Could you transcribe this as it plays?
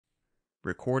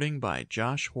Recording by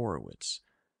Josh Horowitz.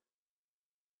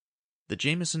 The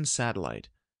Jameson Satellite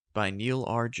by Neil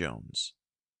R. Jones.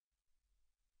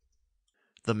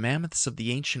 The mammoths of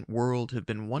the ancient world have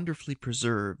been wonderfully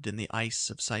preserved in the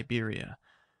ice of Siberia.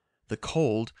 The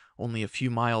cold, only a few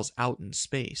miles out in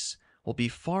space, will be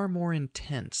far more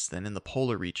intense than in the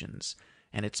polar regions,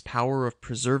 and its power of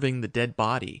preserving the dead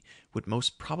body would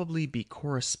most probably be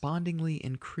correspondingly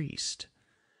increased.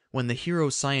 When the hero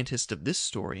scientist of this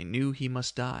story knew he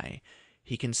must die,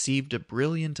 he conceived a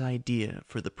brilliant idea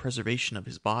for the preservation of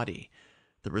his body,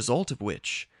 the result of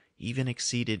which even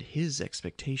exceeded his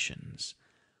expectations.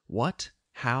 What,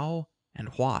 how, and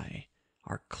why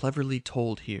are cleverly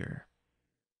told here.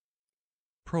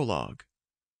 Prologue.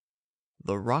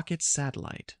 The Rocket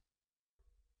Satellite.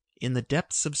 In the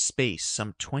depths of space,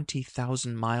 some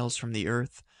 20,000 miles from the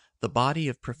Earth, the body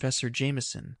of Professor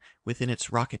Jameson, within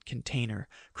its rocket container,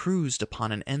 cruised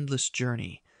upon an endless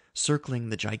journey, circling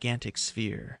the gigantic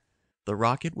sphere. The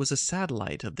rocket was a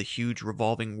satellite of the huge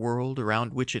revolving world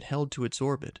around which it held to its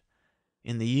orbit.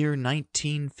 In the year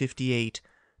 1958,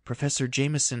 Professor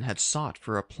Jameson had sought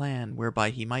for a plan whereby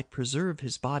he might preserve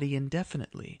his body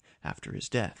indefinitely after his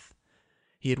death.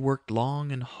 He had worked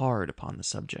long and hard upon the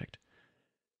subject.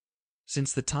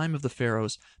 Since the time of the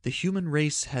pharaohs, the human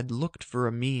race had looked for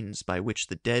a means by which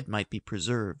the dead might be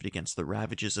preserved against the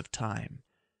ravages of time.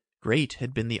 Great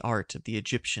had been the art of the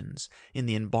Egyptians in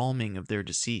the embalming of their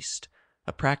deceased,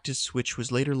 a practice which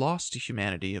was later lost to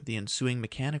humanity of the ensuing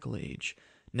mechanical age,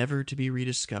 never to be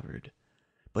rediscovered.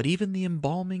 But even the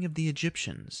embalming of the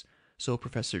Egyptians, so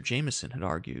Professor Jameson had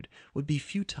argued, would be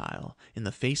futile in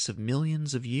the face of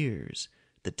millions of years,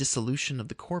 the dissolution of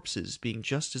the corpses being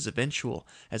just as eventual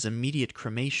as immediate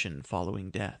cremation following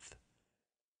death.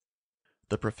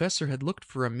 The professor had looked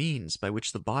for a means by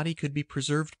which the body could be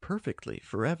preserved perfectly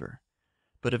forever.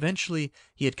 But eventually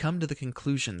he had come to the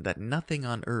conclusion that nothing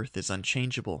on earth is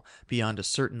unchangeable beyond a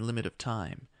certain limit of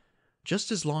time.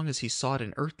 Just as long as he sought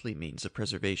an earthly means of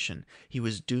preservation, he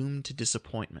was doomed to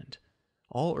disappointment.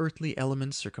 All earthly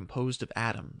elements are composed of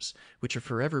atoms, which are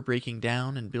forever breaking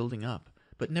down and building up,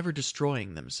 but never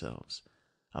destroying themselves.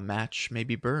 A match may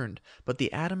be burned, but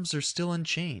the atoms are still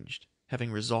unchanged,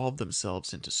 having resolved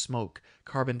themselves into smoke,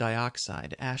 carbon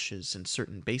dioxide, ashes, and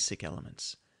certain basic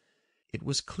elements. It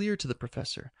was clear to the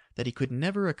professor that he could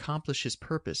never accomplish his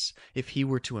purpose if he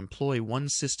were to employ one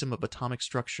system of atomic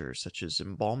structure, such as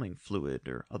embalming fluid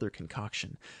or other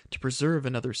concoction, to preserve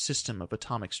another system of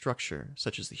atomic structure,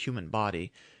 such as the human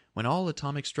body, when all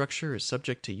atomic structure is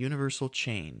subject to universal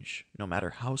change, no matter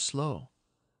how slow.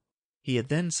 He had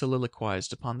then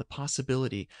soliloquized upon the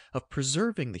possibility of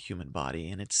preserving the human body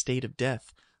in its state of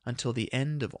death until the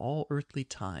end of all earthly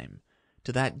time,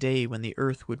 to that day when the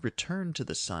earth would return to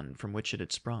the sun from which it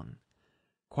had sprung.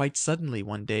 Quite suddenly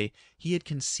one day he had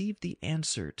conceived the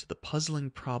answer to the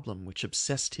puzzling problem which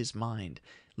obsessed his mind,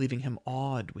 leaving him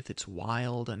awed with its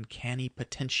wild, uncanny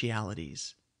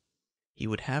potentialities. He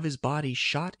would have his body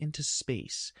shot into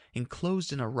space,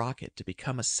 enclosed in a rocket to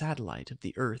become a satellite of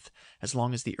the Earth as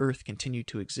long as the Earth continued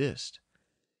to exist.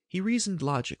 He reasoned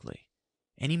logically.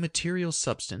 Any material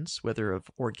substance, whether of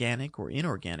organic or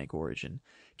inorganic origin,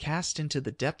 cast into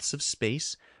the depths of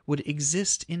space would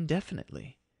exist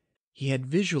indefinitely. He had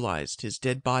visualized his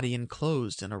dead body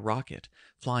enclosed in a rocket,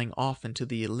 flying off into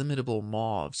the illimitable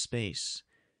maw of space.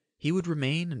 He would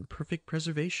remain in perfect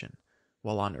preservation,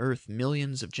 while on Earth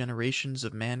millions of generations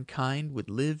of mankind would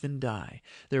live and die,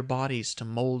 their bodies to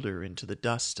molder into the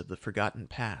dust of the forgotten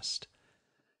past.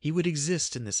 He would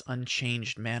exist in this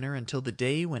unchanged manner until the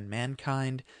day when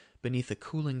mankind, beneath a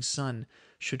cooling sun,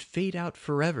 should fade out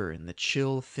forever in the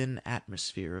chill, thin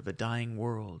atmosphere of a dying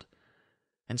world.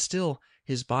 And still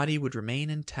his body would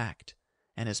remain intact,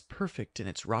 and as perfect in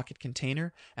its rocket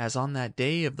container as on that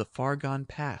day of the far-gone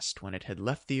past when it had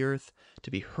left the earth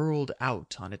to be hurled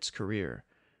out on its career.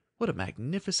 What a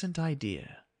magnificent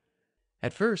idea!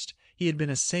 At first he had been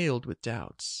assailed with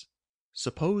doubts.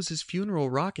 Suppose his funeral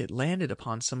rocket landed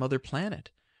upon some other planet,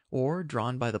 or,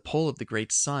 drawn by the pull of the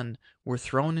great sun, were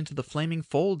thrown into the flaming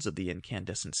folds of the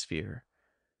incandescent sphere.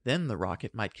 Then the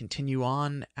rocket might continue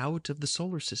on out of the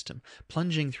solar system,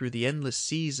 plunging through the endless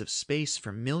seas of space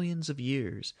for millions of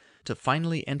years, to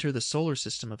finally enter the solar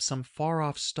system of some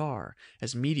far-off star,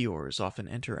 as meteors often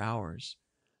enter ours.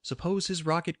 Suppose his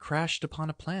rocket crashed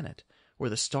upon a planet, or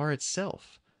the star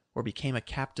itself, or became a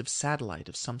captive satellite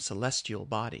of some celestial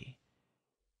body.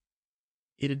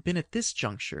 It had been at this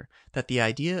juncture that the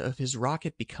idea of his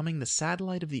rocket becoming the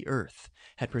satellite of the Earth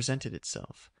had presented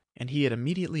itself, and he had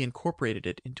immediately incorporated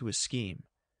it into his scheme.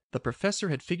 The professor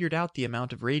had figured out the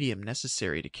amount of radium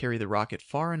necessary to carry the rocket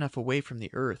far enough away from the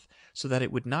Earth so that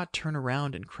it would not turn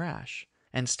around and crash,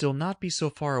 and still not be so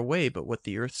far away but what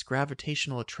the Earth's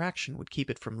gravitational attraction would keep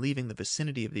it from leaving the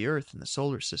vicinity of the Earth in the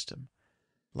solar system.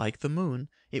 Like the moon,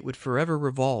 it would forever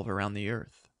revolve around the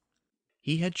Earth.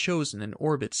 He had chosen an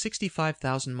orbit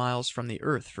 65,000 miles from the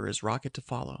Earth for his rocket to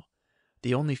follow.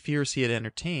 The only fears he had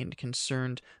entertained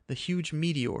concerned the huge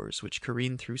meteors which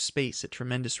careened through space at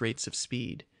tremendous rates of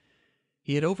speed.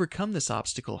 He had overcome this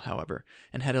obstacle, however,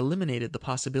 and had eliminated the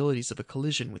possibilities of a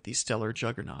collision with these stellar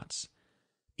juggernauts.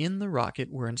 In the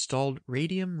rocket were installed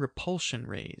radium repulsion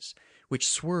rays, which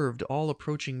swerved all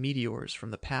approaching meteors from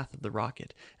the path of the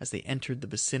rocket as they entered the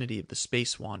vicinity of the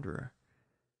space wanderer.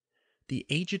 The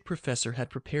aged professor had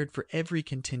prepared for every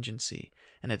contingency,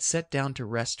 and had sat down to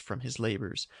rest from his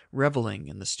labors, reveling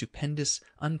in the stupendous,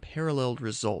 unparalleled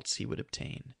results he would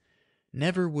obtain.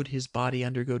 Never would his body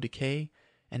undergo decay,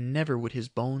 and never would his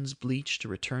bones bleach to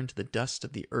return to the dust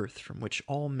of the earth from which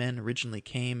all men originally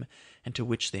came and to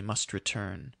which they must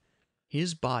return.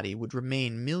 His body would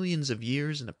remain millions of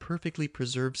years in a perfectly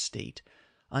preserved state,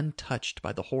 untouched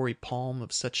by the hoary palm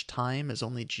of such time as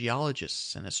only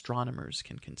geologists and astronomers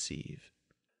can conceive.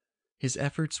 His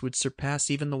efforts would surpass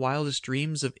even the wildest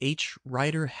dreams of H.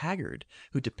 Rider Haggard,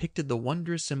 who depicted the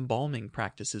wondrous embalming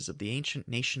practices of the ancient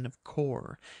nation of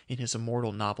Kor in his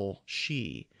immortal novel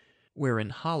She, wherein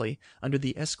Holly, under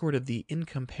the escort of the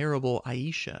incomparable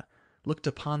Aisha, looked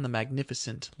upon the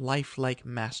magnificent, lifelike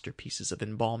masterpieces of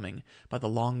embalming by the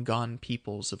long-gone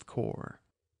peoples of Kor.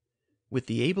 With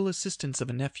the able assistance of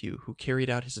a nephew who carried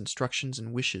out his instructions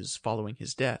and wishes following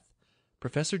his death,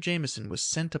 Professor Jameson was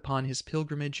sent upon his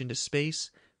pilgrimage into space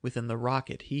within the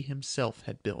rocket he himself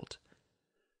had built.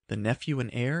 The nephew and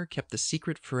heir kept the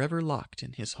secret forever locked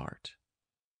in his heart.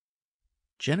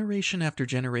 Generation after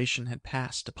generation had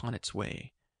passed upon its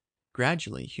way.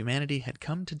 Gradually, humanity had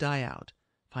come to die out,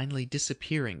 finally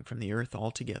disappearing from the earth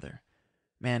altogether.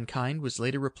 Mankind was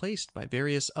later replaced by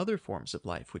various other forms of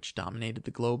life which dominated the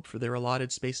globe for their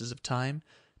allotted spaces of time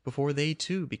before they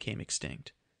too became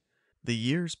extinct. The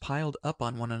years piled up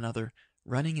on one another,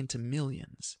 running into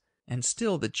millions, and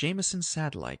still the Jameson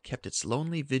satellite kept its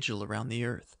lonely vigil around the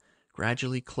earth,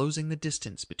 gradually closing the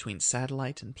distance between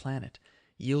satellite and planet,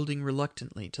 yielding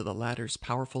reluctantly to the latter's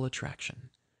powerful attraction.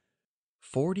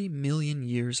 40 million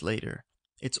years later,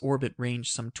 its orbit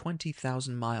ranged some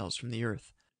 20,000 miles from the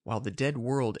Earth, while the dead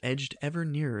world edged ever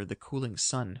nearer the cooling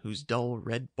sun whose dull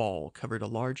red ball covered a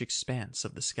large expanse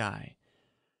of the sky.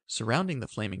 Surrounding the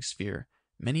flaming sphere,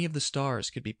 many of the stars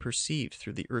could be perceived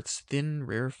through the Earth's thin,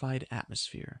 rarefied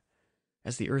atmosphere.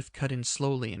 As the Earth cut in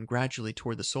slowly and gradually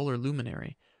toward the solar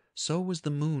luminary, so was the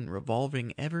moon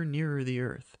revolving ever nearer the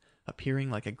Earth,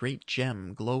 appearing like a great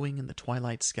gem glowing in the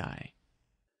twilight sky.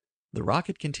 The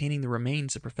rocket containing the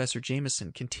remains of Professor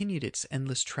Jameson continued its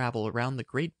endless travel around the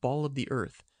great ball of the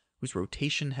Earth, whose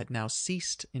rotation had now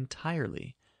ceased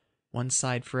entirely, one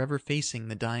side forever facing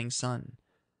the dying sun.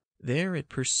 There it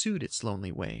pursued its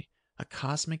lonely way, a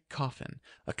cosmic coffin,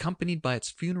 accompanied by its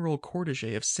funeral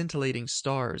cortege of scintillating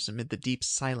stars amid the deep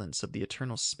silence of the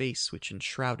eternal space which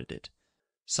enshrouded it.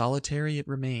 Solitary it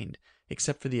remained,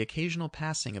 except for the occasional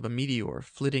passing of a meteor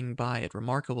flitting by at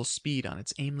remarkable speed on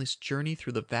its aimless journey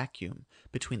through the vacuum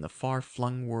between the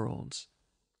far-flung worlds.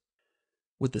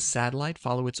 Would the satellite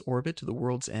follow its orbit to the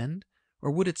world's end, or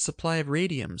would its supply of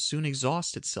radium soon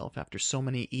exhaust itself after so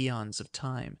many eons of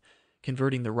time,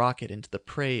 converting the rocket into the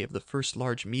prey of the first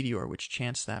large meteor which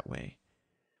chanced that way?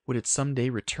 Would it someday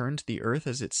return to the Earth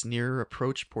as its nearer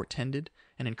approach portended,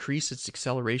 and increase its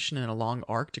acceleration in a long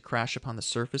arc to crash upon the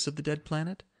surface of the dead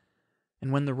planet?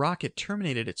 And when the rocket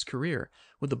terminated its career,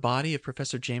 would the body of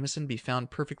Professor Jameson be found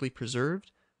perfectly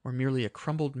preserved, or merely a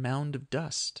crumbled mound of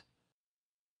dust?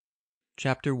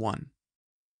 Chapter 1.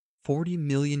 40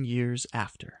 million years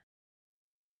after.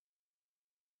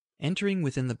 Entering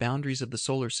within the boundaries of the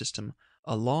solar system,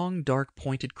 a long, dark,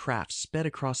 pointed craft sped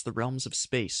across the realms of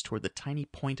space toward the tiny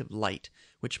point of light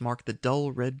which marked the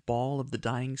dull red ball of the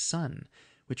dying sun,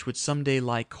 which would someday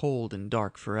lie cold and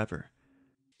dark forever.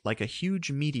 Like a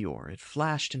huge meteor, it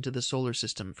flashed into the solar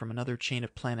system from another chain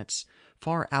of planets,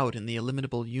 far out in the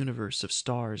illimitable universe of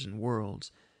stars and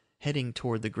worlds, heading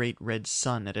toward the great red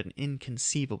sun at an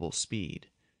inconceivable speed.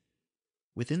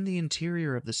 Within the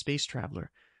interior of the space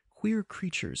traveler, queer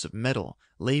creatures of metal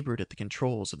labored at the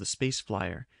controls of the space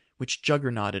flyer, which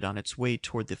juggernauted on its way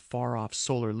toward the far-off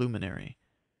solar luminary.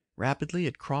 Rapidly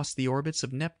it crossed the orbits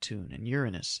of Neptune and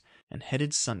Uranus and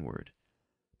headed sunward.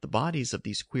 The bodies of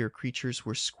these queer creatures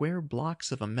were square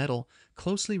blocks of a metal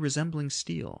closely resembling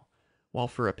steel, while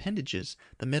for appendages,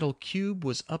 the metal cube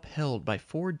was upheld by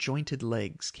 4 jointed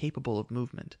legs capable of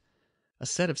movement. A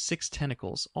set of 6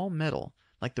 tentacles, all metal,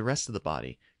 like the rest of the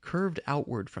body, curved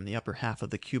outward from the upper half of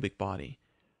the cubic body.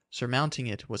 Surmounting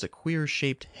it was a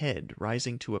queer-shaped head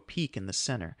rising to a peak in the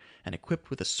center and equipped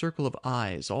with a circle of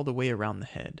eyes all the way around the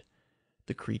head.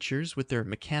 The creatures, with their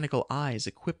mechanical eyes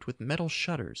equipped with metal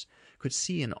shutters, could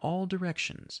see in all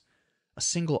directions. A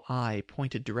single eye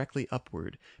pointed directly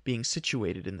upward, being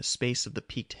situated in the space of the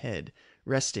peaked head,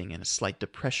 resting in a slight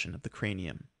depression of the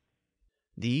cranium.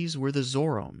 These were the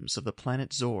Zoromes of the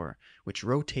planet Zor, which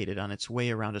rotated on its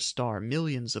way around a star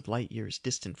millions of light years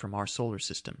distant from our solar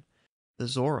system. The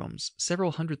Zoromes,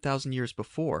 several 100,000 years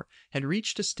before, had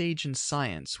reached a stage in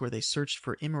science where they searched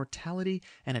for immortality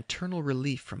and eternal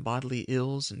relief from bodily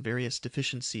ills and various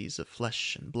deficiencies of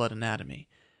flesh and blood anatomy.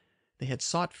 They had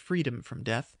sought freedom from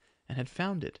death and had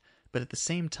found it, but at the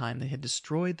same time they had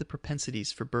destroyed the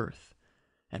propensities for birth.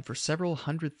 And for several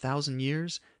 100,000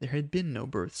 years there had been no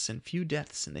births and few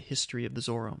deaths in the history of the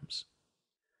Zoromes.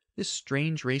 This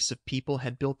strange race of people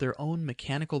had built their own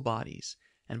mechanical bodies,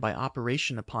 and by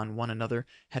operation upon one another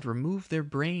had removed their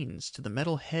brains to the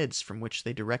metal heads from which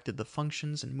they directed the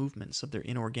functions and movements of their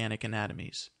inorganic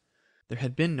anatomies. There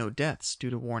had been no deaths due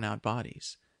to worn-out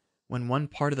bodies. When one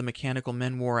part of the mechanical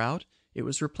men wore out, it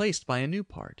was replaced by a new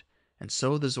part, and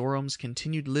so the Zoromes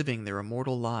continued living their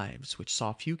immortal lives, which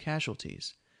saw few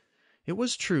casualties. It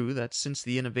was true that since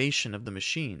the innovation of the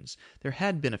machines, there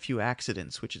had been a few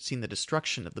accidents which had seen the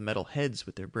destruction of the metal heads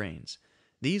with their brains.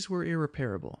 These were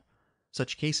irreparable.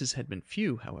 Such cases had been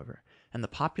few, however, and the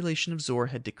population of Zor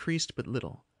had decreased but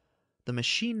little. The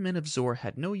machine men of Zor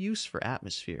had no use for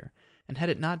atmosphere, and had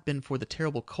it not been for the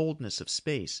terrible coldness of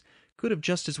space, could have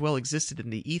just as well existed in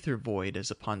the ether void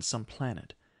as upon some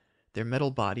planet. Their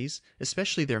metal bodies,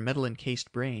 especially their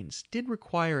metal-encased brains, did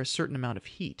require a certain amount of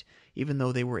heat, even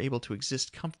though they were able to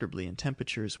exist comfortably in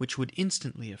temperatures which would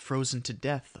instantly have frozen to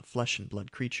death a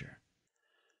flesh-and-blood creature.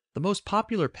 The most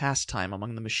popular pastime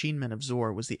among the machine men of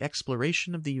Zor was the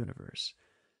exploration of the universe.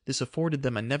 This afforded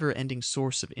them a never-ending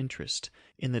source of interest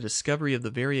in the discovery of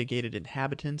the variegated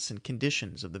inhabitants and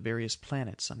conditions of the various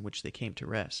planets on which they came to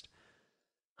rest.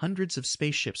 Hundreds of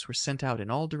spaceships were sent out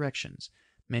in all directions,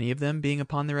 many of them being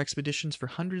upon their expeditions for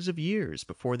hundreds of years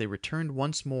before they returned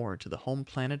once more to the home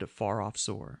planet of far-off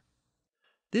Zor.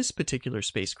 This particular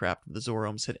spacecraft of the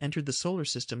Zoromes had entered the solar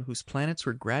system whose planets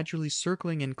were gradually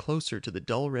circling in closer to the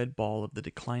dull red ball of the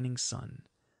declining sun.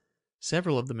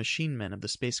 Several of the machine men of the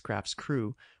spacecraft's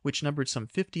crew, which numbered some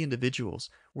 50 individuals,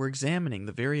 were examining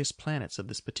the various planets of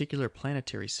this particular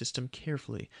planetary system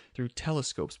carefully through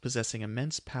telescopes possessing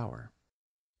immense power.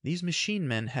 These machine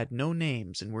men had no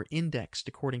names and were indexed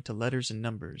according to letters and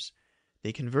numbers.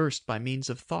 They conversed by means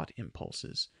of thought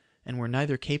impulses, and were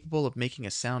neither capable of making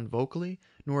a sound vocally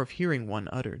nor of hearing one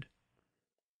uttered.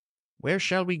 "Where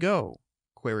shall we go?"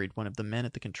 queried one of the men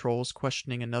at the controls,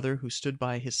 questioning another who stood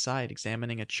by his side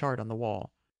examining a chart on the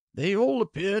wall. "They all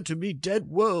appear to be dead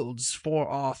worlds,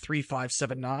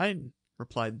 4R3579,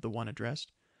 replied the one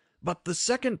addressed. "But the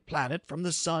second planet from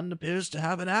the sun appears to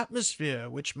have an atmosphere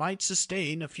which might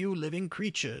sustain a few living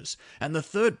creatures, and the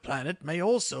third planet may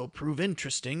also prove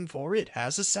interesting, for it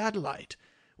has a satellite.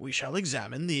 We shall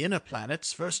examine the inner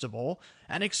planets first of all,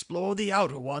 and explore the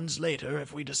outer ones later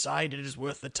if we decide it is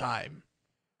worth the time."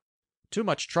 "Too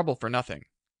much trouble for nothing,"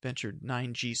 ventured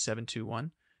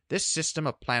 9G721. "This system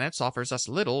of planets offers us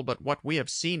little but what we have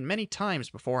seen many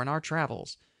times before in our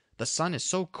travels. The sun is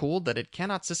so cooled that it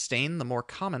cannot sustain the more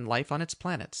common life on its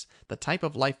planets, the type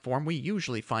of life form we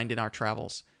usually find in our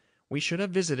travels. We should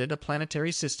have visited a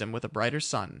planetary system with a brighter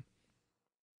sun."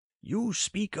 "You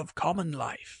speak of common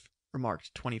life,"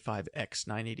 remarked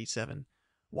 25X987.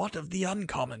 "What of the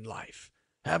uncommon life?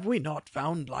 Have we not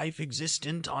found life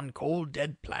existent on cold,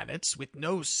 dead planets with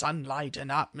no sunlight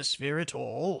and atmosphere at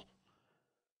all?"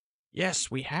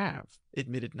 "Yes, we have,"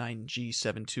 admitted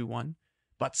 9G721.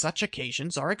 "But such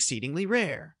occasions are exceedingly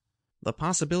rare." "The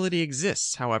possibility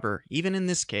exists, however, even in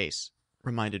this case,"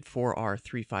 reminded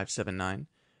 4R3579.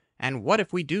 "And what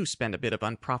if we do spend a bit of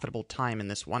unprofitable time in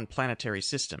this one planetary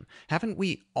system? Haven't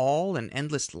we all an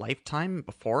endless lifetime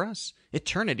before us?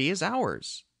 Eternity is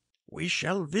ours." "We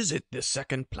shall visit the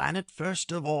second planet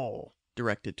first of all,"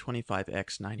 directed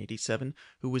 25X987,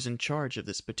 who was in charge of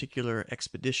this particular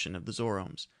expedition of the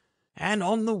Zoromes. "And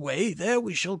on the way there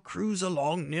we shall cruise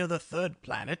along near the third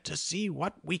planet to see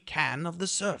what we can of the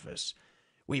surface.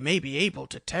 We may be able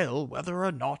to tell whether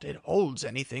or not it holds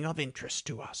anything of interest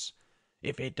to us.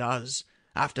 If it does,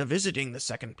 after visiting the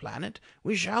second planet,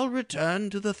 we shall return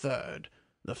to the third.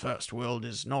 The first world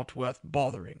is not worth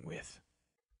bothering with."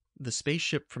 The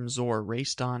spaceship from Zor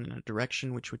raced on in a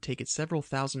direction which would take it several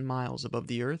thousand miles above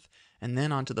the Earth and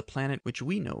then onto the planet which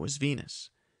we know as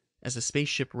Venus. As the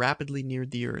spaceship rapidly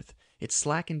neared the Earth, it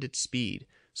slackened its speed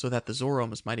so that the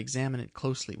Zoromes might examine it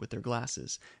closely with their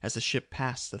glasses as the ship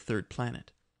passed the third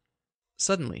planet.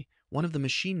 Suddenly, one of the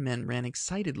machine men ran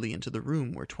excitedly into the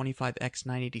room where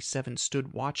 25X987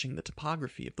 stood watching the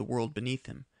topography of the world beneath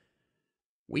him.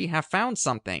 "We have found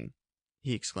something,"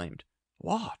 he exclaimed.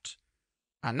 "What?"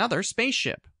 "Another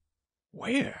spaceship."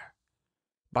 "Where?"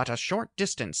 "But a short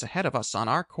distance ahead of us on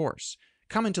our course.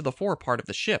 Come into the forepart of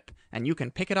the ship, and you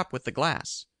can pick it up with the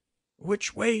glass."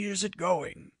 "Which way is it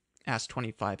going?" asked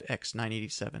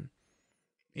 25X987.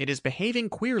 "It is behaving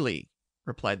queerly,"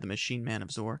 replied the machine man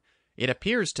of Zor. "It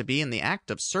appears to be in the act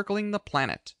of circling the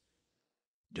planet."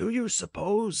 "Do you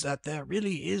suppose that there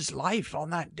really is life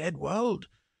on that dead world?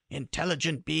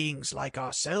 Intelligent beings like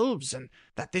ourselves, and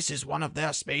that this is one of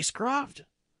their spacecraft?"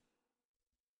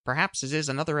 "Perhaps it is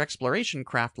another exploration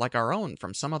craft like our own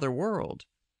from some other world,"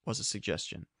 was a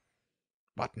suggestion.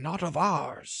 "But not of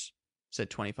ours," said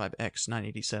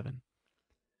 25X987.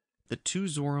 The two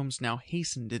Zoromes now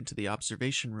hastened into the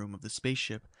observation room of the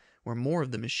spaceship, where more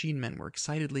of the machine men were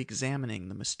excitedly examining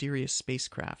the mysterious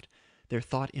spacecraft, their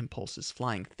thought impulses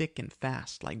flying thick and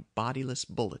fast like bodiless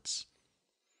bullets.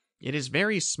 "It is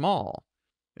very small."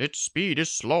 "Its speed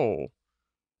is slow."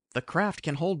 "The craft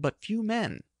can hold but few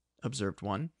men," observed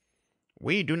one.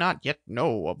 "We do not yet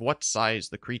know of what size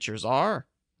the creatures are,"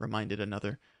 reminded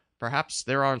another. "Perhaps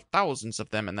there are thousands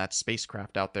of them in that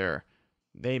spacecraft out there.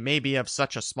 They may be of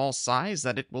such a small size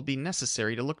that it will be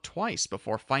necessary to look twice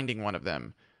before finding one of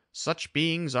them. Such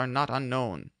beings are not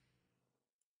unknown."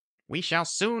 "We shall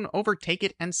soon overtake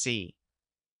it and see."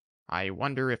 "I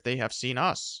wonder if they have seen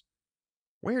us."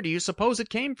 "Where do you suppose it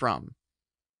came from?"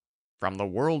 "From the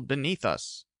world beneath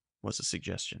us," was a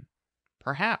suggestion.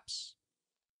 "Perhaps."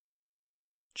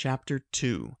 Chapter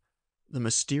 2: The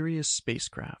Mysterious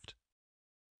Spacecraft.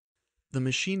 The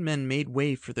machine men made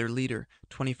way for their leader,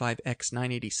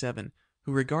 25X987,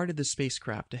 who regarded the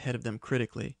spacecraft ahead of them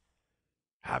critically.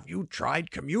 "Have you tried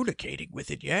communicating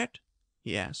with it yet?"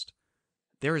 he asked.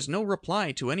 "There is no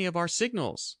reply to any of our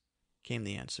signals," came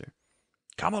the answer.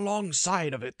 "Come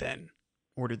alongside of it, then,"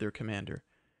 ordered their commander.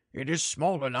 "It is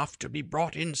small enough to be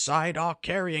brought inside our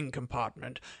carrying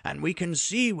compartment, and we can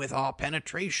see with our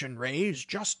penetration rays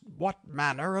just what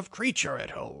manner of creature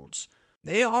it holds.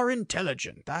 They are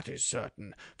intelligent, that is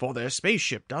certain, for their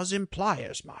spaceship does imply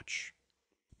as much."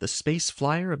 The space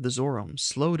flyer of the Zoromes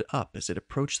slowed up as it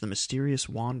approached the mysterious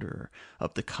wanderer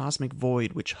of the cosmic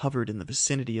void which hovered in the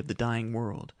vicinity of the dying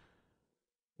world.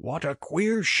 "What a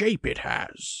queer shape it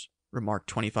has," remarked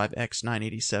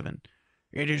 25X987.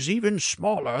 "It is even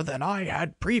smaller than I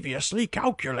had previously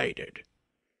calculated."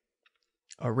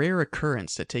 A rare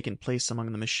occurrence had taken place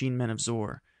among the machine men of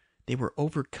Zor. They were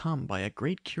overcome by a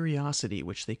great curiosity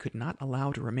which they could not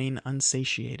allow to remain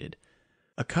unsatiated.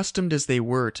 Accustomed as they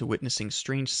were to witnessing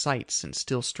strange sights and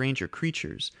still stranger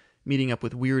creatures, meeting up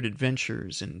with weird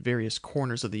adventures in various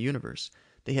corners of the universe,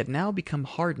 they had now become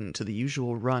hardened to the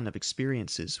usual run of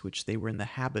experiences which they were in the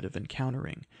habit of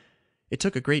encountering. It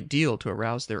took a great deal to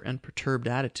arouse their unperturbed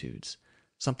attitudes.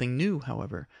 Something new,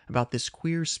 however, about this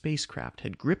queer spacecraft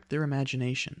had gripped their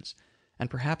imaginations, and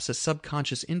perhaps a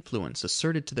subconscious influence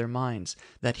asserted to their minds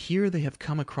that here they have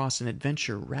come across an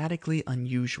adventure radically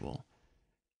unusual.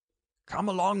 "Come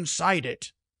alongside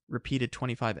it," repeated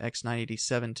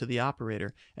 25X987 to the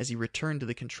operator as he returned to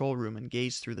the control room and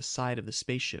gazed through the side of the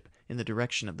spaceship in the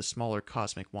direction of the smaller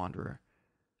cosmic wanderer.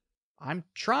 "I'm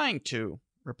trying to,"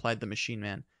 replied the machine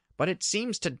man, "but it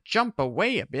seems to jump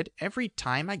away a bit every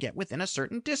time I get within a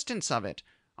certain distance of it.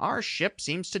 Our ship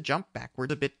seems to jump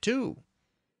backward a bit too."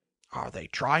 "Are they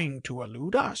trying to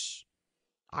elude us?"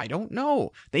 "I don't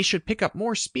know. They should pick up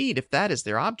more speed if that is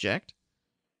their object."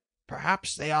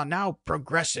 "Perhaps they are now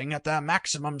progressing at their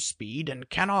maximum speed and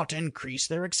cannot increase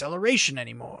their acceleration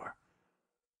anymore."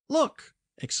 "Look!"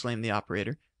 exclaimed the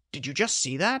operator. "Did you just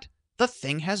see that? The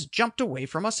thing has jumped away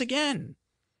from us again."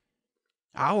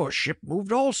 "Our ship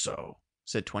moved also,"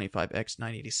 said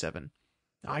 25X987.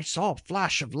 "I saw a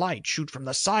flash of light shoot from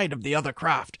the side of the other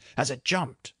craft as it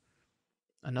jumped."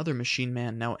 Another machine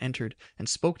man now entered and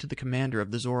spoke to the commander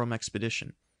of the Zorome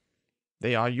expedition.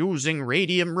 "They are using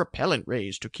radium repellent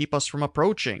rays to keep us from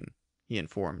approaching," he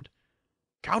informed.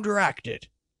 "Counteract it,"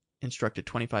 instructed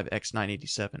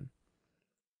 25X987.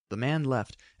 The man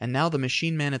left, and now the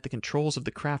machine man at the controls of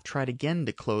the craft tried again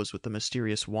to close with the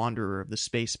mysterious wanderer of the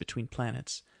space between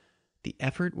planets. The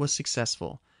effort was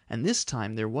successful, and this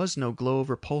time there was no glow of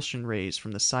repulsion rays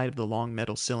from the side of the long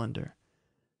metal cylinder.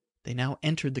 They now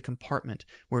entered the compartment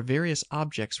where various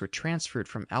objects were transferred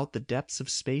from out the depths of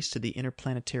space to the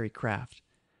interplanetary craft.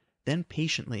 Then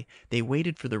patiently they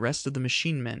waited for the rest of the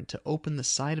machine men to open the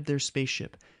side of their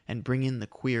spaceship and bring in the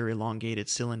queer elongated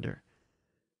cylinder.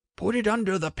 "Put it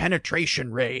under the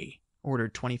penetration ray,"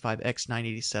 ordered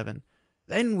 25X-987.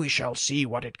 "Then we shall see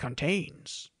what it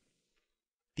contains."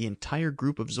 The entire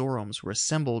group of Zoromes were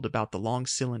assembled about the long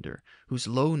cylinder, whose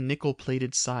low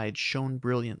nickel-plated sides shone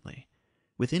brilliantly.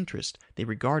 With interest, they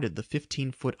regarded the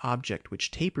 15-foot object which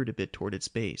tapered a bit toward its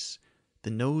base. The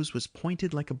nose was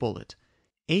pointed like a bullet.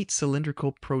 8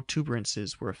 cylindrical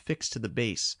protuberances were affixed to the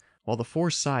base, while the 4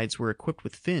 sides were equipped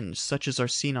with fins such as are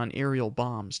seen on aerial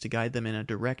bombs to guide them in a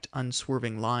direct,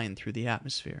 unswerving line through the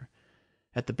atmosphere.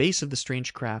 At the base of the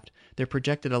strange craft there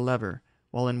projected a lever,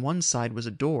 while in one side was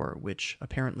a door which,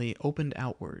 apparently, opened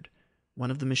outward. One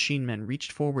of the machine men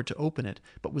reached forward to open it,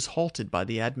 but was halted by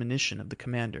the admonition of the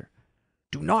commander.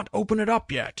 "Do not open it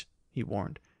up yet," he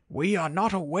warned. "We are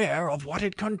not aware of what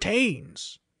it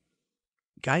contains."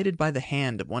 Guided by the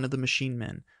hand of one of the machine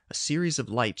men, a series of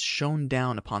lights shone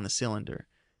down upon the cylinder.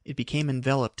 It became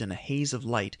enveloped in a haze of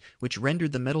light which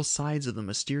rendered the metal sides of the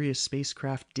mysterious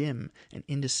spacecraft dim and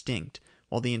indistinct,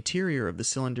 while the interior of the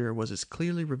cylinder was as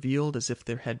clearly revealed as if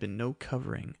there had been no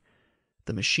covering.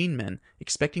 The machine men,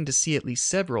 expecting to see at least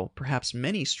several, perhaps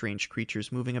many strange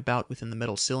creatures moving about within the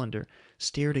metal cylinder,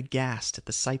 stared aghast at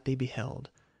the sight they beheld.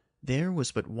 There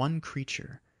was but one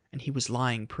creature, and he was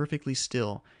lying perfectly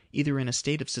still, either in a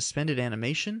state of suspended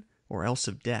animation or else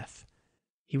of death.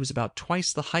 He was about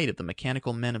twice the height of the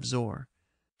mechanical men of Zor.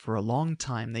 For a long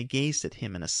time they gazed at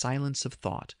him in a silence of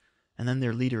thought, and then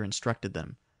their leader instructed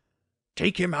them.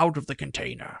 "Take him out of the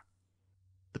container."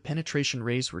 The penetration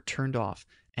rays were turned off,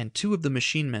 and 2 of the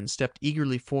machine men stepped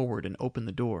eagerly forward and opened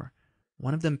the door.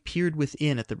 One of them peered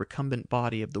within at the recumbent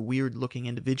body of the weird-looking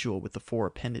individual with the 4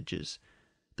 appendages.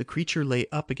 The creature lay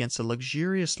up against a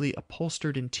luxuriously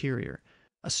upholstered interior,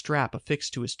 a strap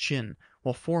affixed to his chin,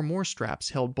 while 4 more straps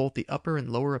held both the upper and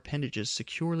lower appendages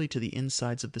securely to the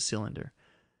insides of the cylinder.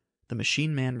 The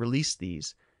machine man released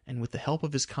these, and with the help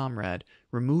of his comrade,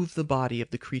 removed the body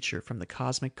of the creature from the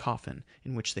cosmic coffin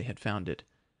in which they had found it.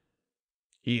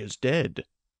 "He is dead,"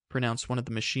 pronounced one of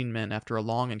the machine men after a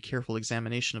long and careful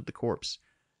examination of the corpse.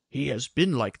 "He has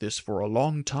been like this for a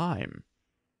long time."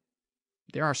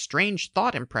 "There are strange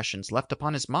thought impressions left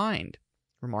upon his mind,"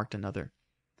 remarked another.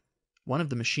 One of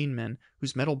the machine men,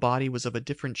 whose metal body was of a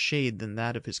different shade than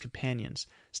that of his companions,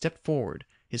 stepped forward,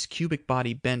 his cubic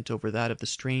body bent over that of the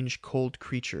strange, cold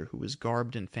creature who was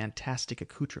garbed in fantastic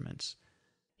accoutrements.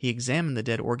 He examined the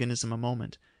dead organism a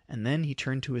moment, and then he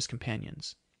turned to his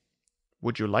companions.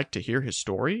 "Would you like to hear his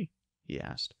story?" he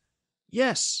asked.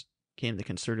 "Yes," came the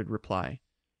concerted reply.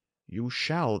 "You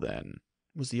shall, then,"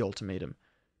 was the ultimatum.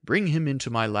 "Bring him into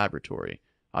my laboratory.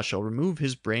 I shall remove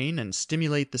his brain and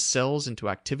stimulate the cells into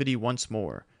activity once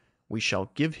more. We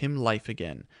shall give him life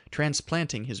again,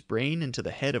 transplanting his brain into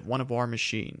the head of one of our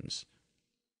machines."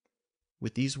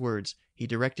 With these words, he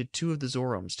directed 2 of the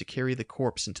Zoromes to carry the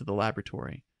corpse into the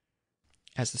laboratory.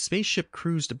 As the spaceship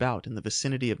cruised about in the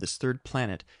vicinity of this 3rd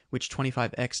planet, which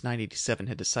 25X-987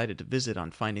 had decided to visit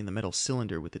on finding the metal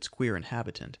cylinder with its queer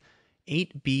inhabitant,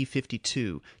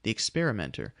 8B-52, the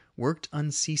experimenter, worked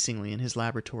unceasingly in his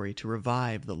laboratory to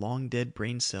revive the long-dead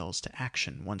brain cells to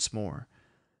action once more.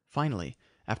 Finally,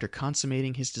 after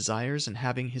consummating his desires and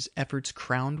having his efforts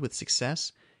crowned with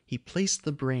success, he placed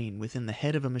the brain within the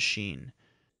head of a machine.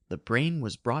 The brain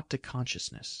was brought to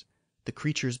consciousness. The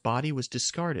creature's body was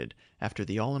discarded after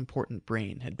the all-important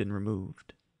brain had been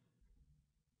removed.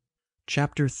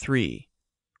 Chapter 3.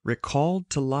 Recalled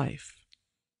to Life.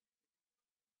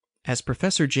 As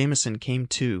Professor Jameson came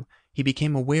to, he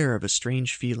became aware of a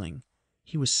strange feeling.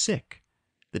 He was sick.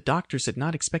 The doctors had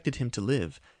not expected him to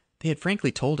live. They had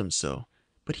frankly told him so,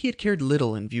 but he had cared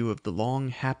little in view of the long,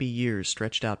 happy years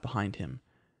stretched out behind him.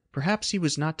 Perhaps he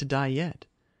was not to die yet.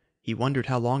 He wondered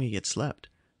how long he had slept,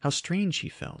 how strange he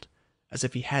felt, as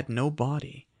if he had no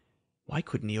body. Why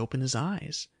couldn't he open his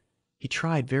eyes? He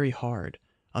tried very hard.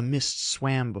 A mist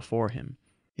swam before him.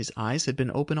 His eyes had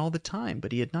been open all the time,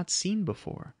 but he had not seen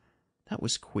before. That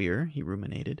was queer, he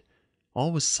ruminated.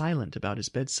 All was silent about his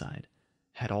bedside.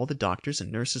 Had all the doctors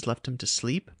and nurses left him to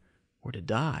sleep, or to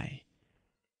die?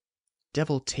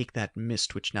 Devil take that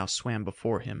mist which now swam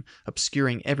before him,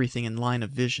 obscuring everything in line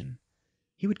of vision.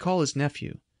 He would call his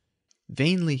nephew.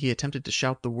 Vainly he attempted to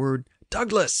shout the word,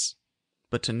 "Douglas!"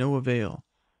 but to no avail.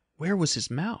 Where was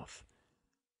his mouth?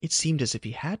 It seemed as if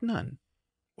he had none.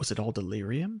 Was it all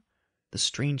delirium? The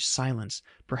strange silence.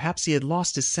 Perhaps he had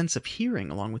lost his sense of hearing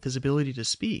along with his ability to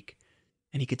speak,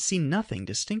 and he could see nothing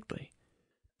distinctly.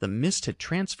 The mist had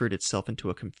transferred itself into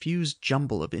a confused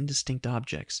jumble of indistinct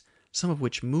objects, some of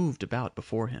which moved about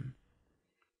before him.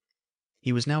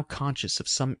 He was now conscious of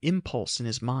some impulse in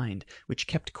his mind which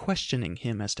kept questioning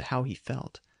him as to how he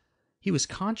felt. He was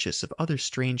conscious of other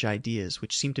strange ideas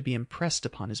which seemed to be impressed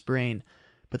upon his brain,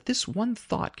 but this one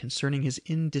thought concerning his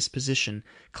indisposition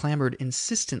clamored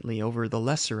insistently over the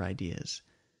lesser ideas.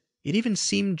 It even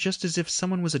seemed just as if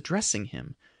someone was addressing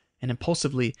him, and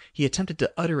impulsively he attempted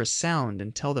to utter a sound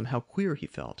and tell them how queer he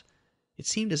felt. It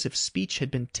seemed as if speech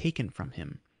had been taken from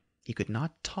him. He could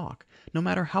not talk, no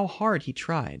matter how hard he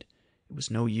tried. It was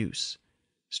no use.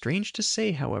 Strange to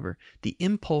say, however, the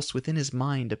impulse within his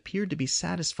mind appeared to be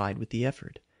satisfied with the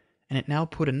effort, and it now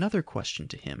put another question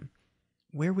to him.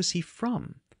 Where was he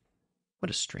from?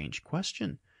 What a strange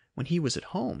question, when he was at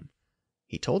home.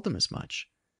 He told them as much.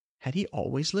 Had he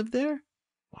always lived there?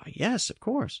 Why, yes, of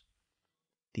course.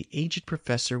 The aged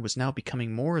professor was now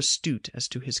becoming more astute as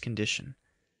to his condition.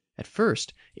 At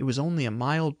first, it was only a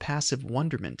mild passive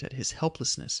wonderment at his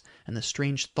helplessness and the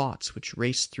strange thoughts which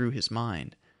raced through his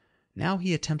mind. Now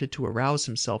he attempted to arouse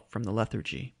himself from the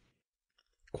lethargy.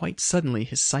 Quite suddenly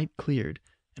his sight cleared,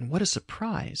 and what a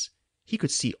surprise! He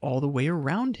could see all the way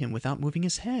around him without moving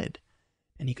his head,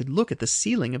 and he could look at the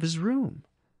ceiling of his room.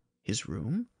 His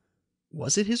room?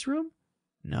 Was it his room?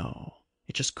 No,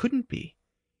 it just couldn't be.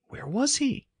 Where was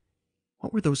he?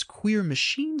 What were those queer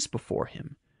machines before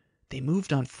him? They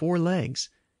moved on 4 legs.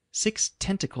 6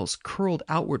 tentacles curled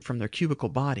outward from their cubical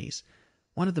bodies.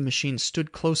 One of the machines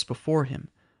stood close before him.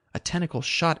 A tentacle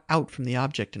shot out from the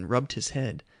object and rubbed his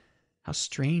head. How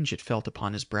strange it felt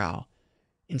upon his brow.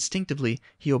 Instinctively,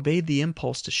 he obeyed the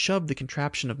impulse to shove the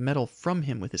contraption of metal from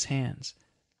him with his hands.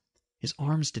 His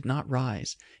arms did not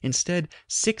rise. Instead,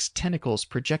 6 tentacles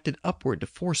projected upward to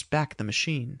force back the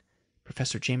machine.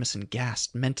 Professor Jameson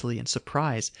gasped mentally in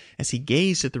surprise as he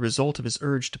gazed at the result of his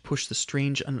urge to push the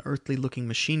strange, unearthly-looking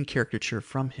machine caricature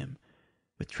from him.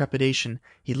 With trepidation,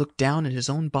 he looked down at his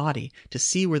own body to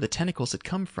see where the tentacles had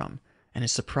come from, and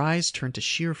his surprise turned to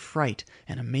sheer fright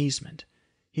and amazement.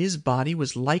 His body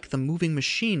was like the moving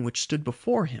machine which stood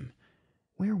before him.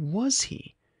 Where was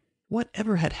he? What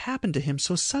ever had happened to him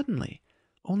so suddenly?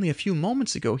 Only a few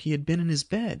moments ago he had been in his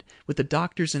bed, with the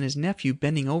doctors and his nephew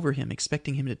bending over him,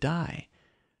 expecting him to die.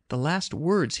 The last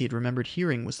words he had remembered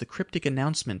hearing was the cryptic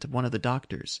announcement of one of the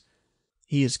doctors.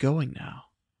 "He is going now."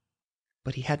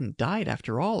 But he hadn't died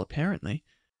after all, apparently.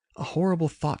 A horrible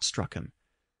thought struck him.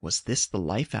 Was this the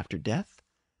life after death?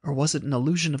 Or was it an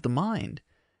illusion of the mind?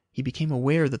 He became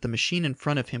aware that the machine in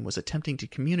front of him was attempting to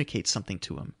communicate something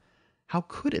to him. How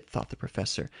could it, thought the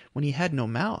professor, when he had no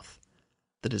mouth?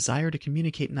 The desire to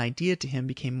communicate an idea to him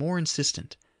became more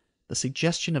insistent. The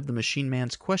suggestion of the machine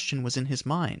man's question was in his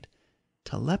mind.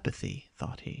 Telepathy,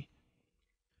 thought he.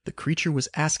 The creature was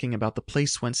asking about the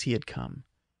place whence he had come.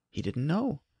 He didn't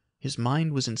know. His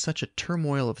mind was in such a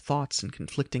turmoil of thoughts and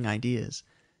conflicting ideas.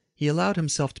 He allowed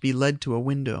himself to be led to a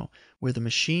window, where the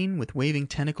machine, with waving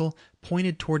tentacle,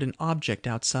 pointed toward an object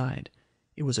outside.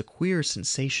 It was a queer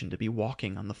sensation to be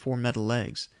walking on the 4 metal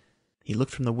legs. He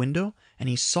looked from the window, and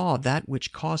he saw that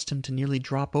which caused him to nearly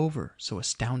drop over, so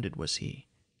astounded was he.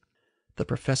 The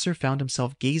professor found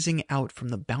himself gazing out from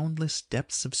the boundless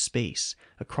depths of space,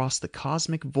 across the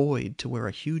cosmic void to where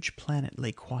a huge planet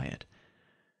lay quiet.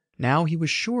 Now he was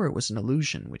sure it was an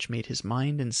illusion which made his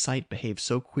mind and sight behave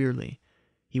so queerly.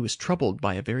 He was troubled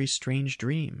by a very strange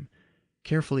dream.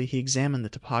 Carefully he examined the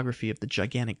topography of the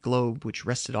gigantic globe which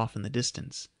rested off in the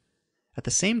distance. At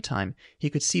the same time, he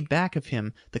could see back of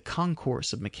him the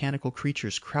concourse of mechanical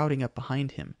creatures crowding up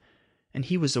behind him, and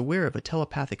he was aware of a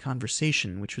telepathic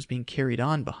conversation which was being carried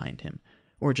on behind him,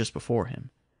 or just before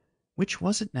him. Which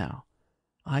was it now?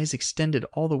 Eyes extended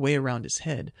all the way around his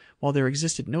head, while there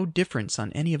existed no difference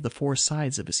on any of the 4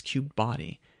 sides of his cubed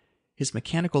body. His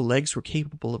mechanical legs were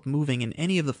capable of moving in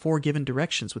any of the 4 given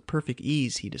directions with perfect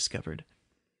ease, he discovered.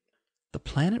 The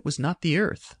planet was not the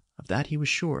Earth, of that he was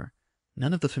sure.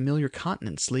 None of the familiar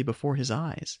continents lay before his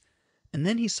eyes. And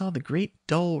then he saw the great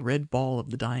dull red ball of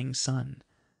the dying sun.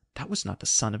 That was not the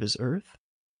sun of his Earth.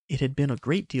 It had been a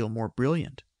great deal more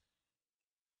brilliant.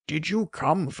 "Did you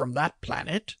come from that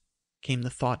planet?" came the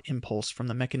thought impulse from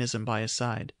the mechanism by his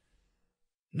side.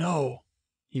 "No,"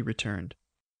 he returned.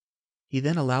 He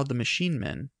then allowed the machine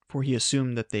men, for he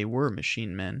assumed that they were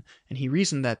machine men, and he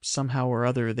reasoned that somehow or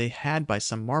other they had by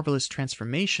some marvelous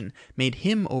transformation made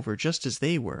him over just as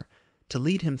they were, to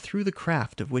lead him through the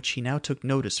craft of which he now took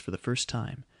notice for the first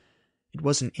time. It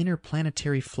was an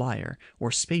interplanetary flyer,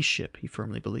 or spaceship, he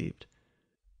firmly believed.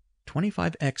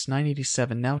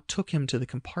 25X987 now took him to the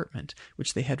compartment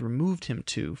which they had removed him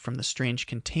to from the strange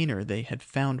container they had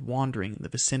found wandering in the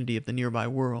vicinity of the nearby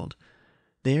world.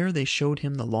 There they showed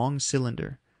him the long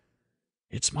cylinder.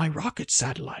 "It's my rocket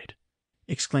satellite,"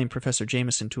 exclaimed Professor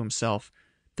Jameson to himself,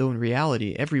 though in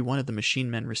reality every one of the machine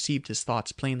men received his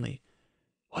thoughts plainly.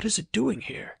 "What is it doing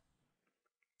here?"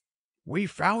 "We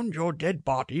found your dead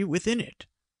body within it,"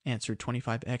 answered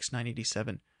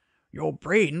 25X987. "Your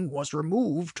brain was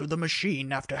removed to the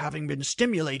machine after having been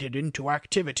stimulated into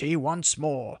activity once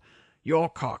more. Your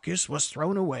carcass was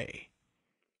thrown away."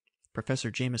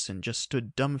 Professor Jameson just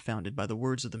stood dumbfounded by the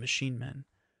words of the machine men.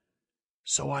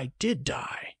 "So I did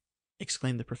die,"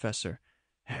 exclaimed the professor,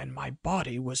 "and my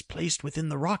body was placed within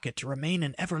the rocket to remain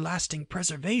in everlasting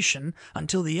preservation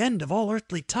until the end of all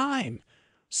earthly time.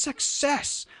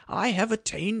 Success! I have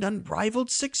attained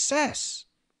unrivaled success."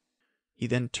 He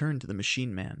then turned to the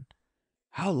machine man.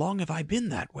 "How long have I been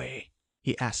that way?"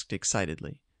 he asked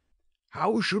excitedly.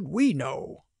 "How should we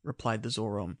know?" replied the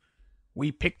Zorome.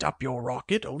 "We picked up your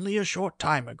rocket only a short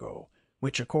time ago,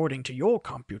 which according to your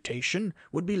computation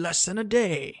would be less than a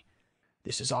day.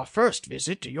 This is our first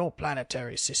visit to your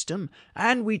planetary system,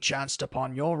 and we chanced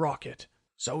upon your rocket.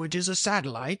 So it is a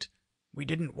satellite. We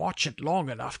didn't watch it long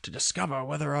enough to discover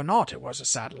whether or not it was a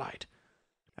satellite.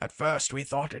 At first we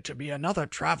thought it to be another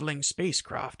traveling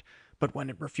spacecraft, but when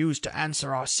it refused to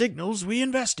answer our signals, we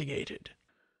investigated."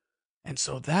 "And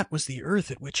so that was the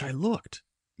Earth at which I looked,"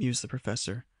 mused the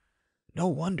professor. "No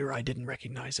wonder I didn't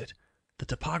recognize it. The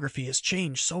topography has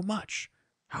changed so much.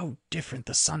 How different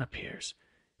the sun appears.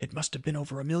 It must have been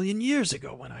over 1,000,000 years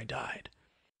ago when I died."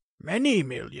 "Many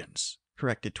millions,"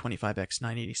 corrected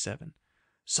 25X987.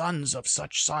 "Suns of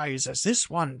such size as this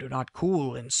one do not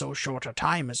cool in so short a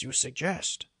time as you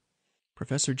suggest."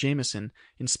 Professor Jameson,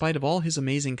 in spite of all his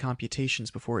amazing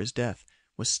computations before his death,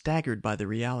 was staggered by the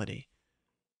reality.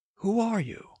 "Who are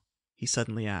you?" he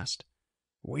suddenly asked.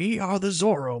 "We are the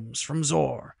Zoromes from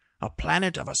Zor, a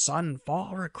planet of a sun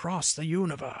far across the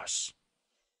universe."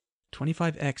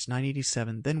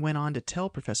 25X987 then went on to tell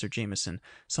Professor Jameson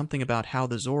something about how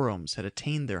the Zoromes had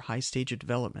attained their high stage of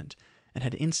development and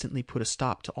had instantly put a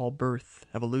stop to all birth,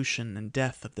 evolution, and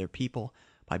death of their people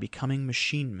by becoming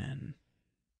machine men.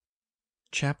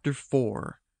 Chapter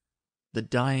 4. The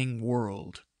Dying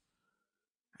World.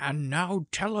 "And now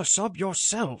tell us of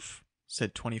yourself,"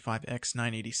 said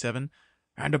 25X987,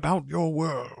 "and about your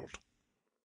world."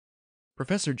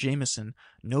 Professor Jameson,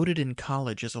 noted in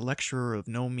college as a lecturer of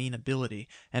no mean ability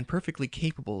and perfectly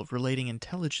capable of relating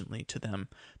intelligently to them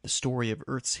the story of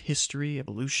Earth's history,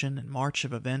 evolution, and march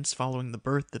of events following the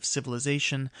birth of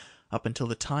civilization up until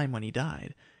the time when he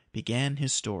died, began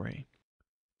his story.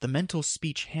 The mental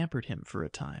speech hampered him for a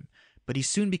time, but he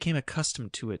soon became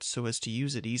accustomed to it so as to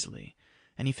use it easily,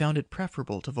 and he found it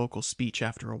preferable to vocal speech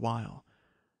after a while.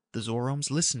 The Zoromes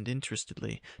listened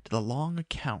interestedly to the long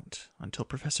account until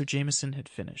Professor Jameson had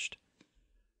finished.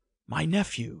 "My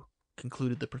nephew,"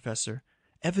 concluded the professor,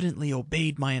 "evidently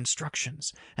obeyed my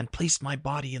instructions and placed my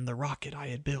body in the rocket I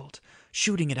had built,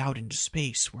 shooting it out into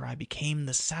space where I became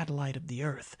the satellite of the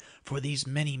Earth for these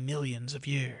many millions of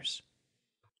years."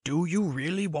 "Do you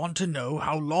really want to know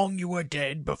how long you were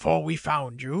dead before we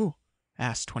found you?"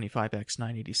 asked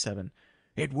 25X987.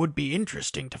 "It would be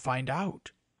interesting to find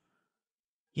out."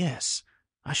 "Yes,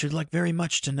 I should like very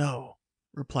much to know,"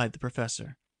 replied the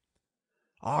professor.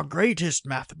 "Our greatest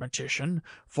mathematician,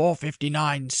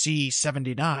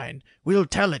 459C79, will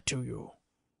tell it to you."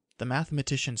 The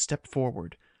mathematician stepped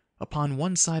forward. Upon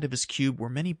one side of his cube were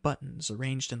many buttons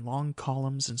arranged in long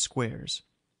columns and squares.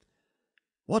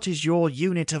 "What is your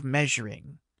unit of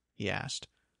measuring?" he asked.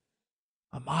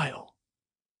 "A mile."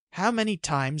 "How many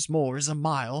times more is a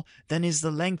mile than is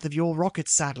the length of your rocket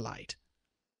satellite?"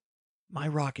 "My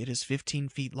rocket is 15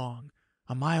 feet long.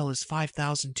 A mile is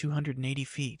 5,280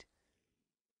 feet.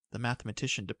 The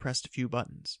mathematician depressed a few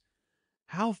buttons.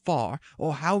 "How far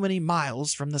or how many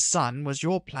miles from the sun was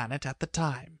your planet at the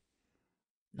time?"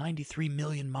 93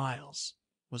 million miles,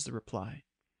 was the reply.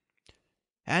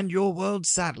 "And your world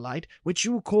satellite, which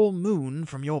you call Moon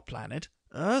from your planet,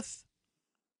 Earth?"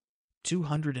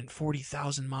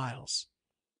 240,000 miles.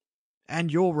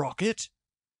 "And your rocket?"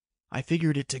 I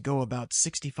figured it to go about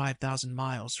 65,000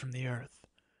 miles from the Earth.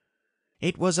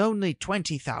 "It was only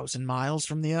 20,000 miles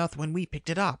from the Earth when we picked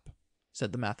it up,"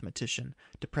 said the mathematician,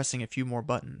 depressing a few more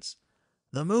buttons.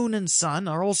 "The moon and sun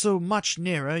are also much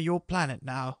nearer your planet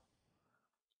now."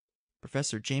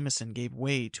 Professor Jameson gave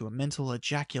way to a mental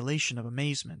ejaculation of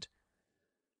amazement.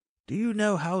 "Do you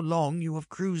know how long you have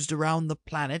cruised around the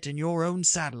planet in your own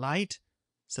satellite?"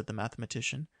 said the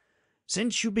mathematician.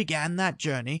 Since you began that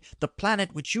journey, the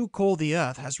planet which you call the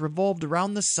Earth has revolved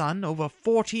around the sun over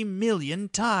 40 million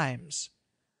times."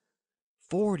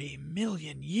 40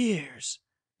 million years!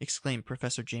 Exclaimed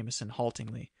Professor Jameson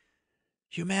haltingly.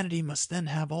 "Humanity must then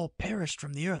have all perished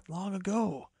from the Earth long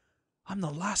ago. I'm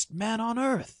the last man on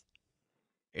Earth."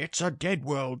 "It's a dead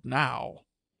world now,"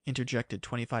 interjected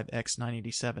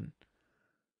 25X987.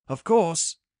 "Of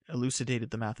course,"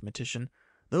 elucidated the mathematician,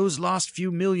 "those last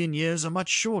few million years are much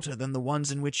shorter than the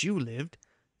ones in which you lived.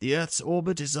 The Earth's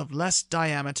orbit is of less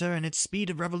diameter, and its speed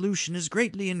of revolution is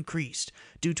greatly increased,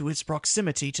 due to its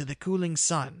proximity to the cooling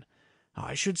sun.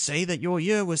 I should say that your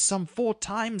year was some 4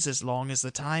 times as long as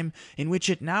the time in which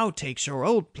it now takes your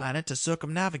old planet to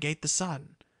circumnavigate the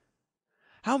sun.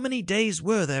 How many days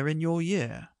were there in your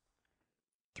year?"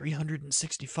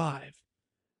 365.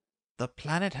 "The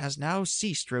planet has now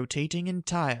ceased rotating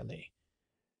entirely."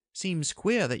 "Seems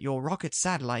queer that your rocket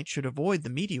satellite should avoid the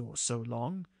meteor so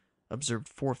long," observed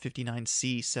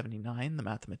 459C79, the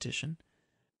mathematician.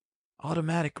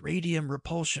 "Automatic radium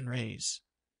repulsion rays,"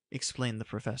 explained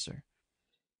the professor.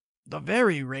 "The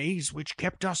very rays which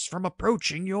kept us from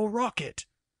approaching your rocket,"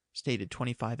 stated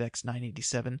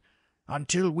 25X987,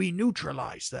 "until we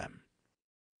neutralized them."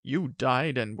 "You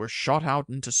died and were shot out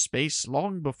into space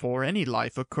long before any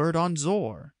life occurred on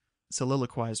Zor,"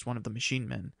 soliloquized one of the machine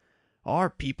men.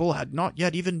 "Our people had not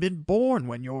yet even been born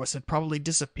when yours had probably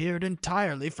disappeared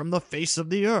entirely from the face of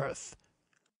the earth."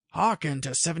 "Hearken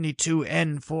to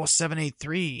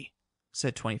 72N4783,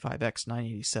 said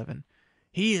 25X987.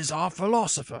 "He is our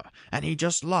philosopher, and he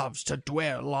just loves to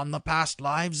dwell on the past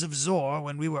lives of Zor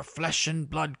when we were flesh and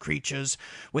blood creatures,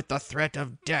 with the threat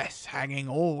of death hanging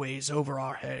always over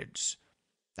our heads.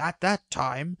 At that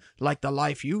time, like the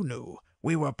life you knew,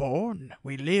 we were born,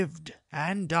 we lived,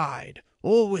 and died,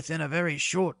 all within a very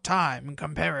short time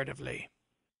comparatively."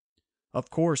 "Of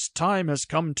course, time has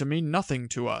come to mean nothing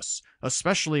to us,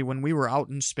 especially when we were out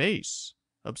in space,"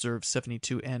 observed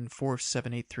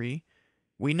 72N4783.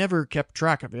 "We never kept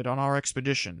track of it on our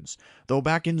expeditions, though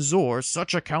back in Zor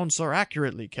such accounts are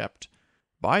accurately kept.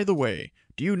 By the way,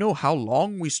 do you know how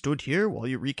long we stood here while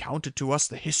you recounted to us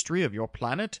the history of your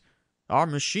planet? Our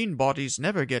machine bodies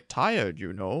never get tired,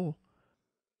 you know."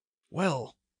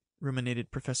 "Well," ruminated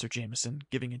Professor Jameson,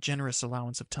 giving a generous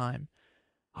allowance of time,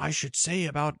 "I should say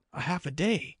about half a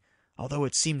day, although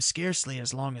it seems scarcely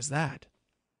as long as that."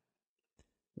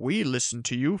 "We listened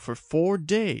to you for 4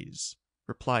 days,"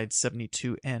 replied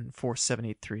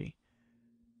 72N4783.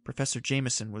 Professor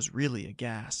Jameson was really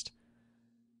aghast.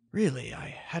 "Really, I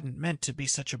hadn't meant to be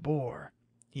such a bore,"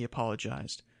 he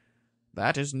apologized.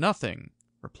 "That is nothing,"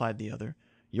 replied the other.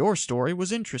 "Your story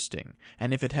was interesting,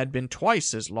 and if it had been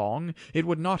twice as long, it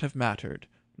would not have mattered,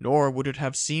 nor would it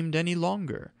have seemed any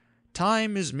longer.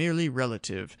 Time is merely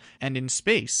relative, and in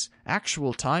space,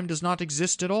 actual time does not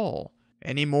exist at all,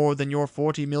 any more than your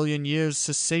 40 million years'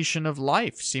 cessation of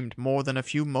life seemed more than a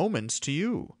few moments to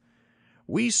you.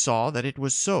 We saw that it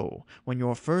was so when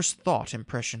your first thought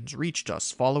impressions reached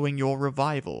us following your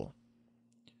revival."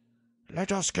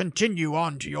 "Let us continue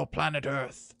on to your planet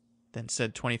Earth," then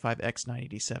said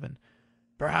 25X987.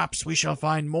 "Perhaps we shall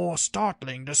find more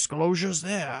startling disclosures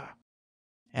there."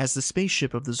 As the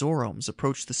spaceship of the Zoromes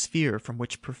approached the sphere from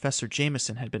which Professor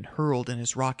Jameson had been hurled in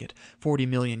his rocket 40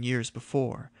 million years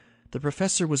before, the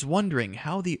professor was wondering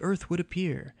how the Earth would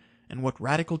appear, and what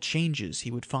radical changes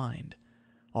he would find.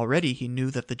 Already he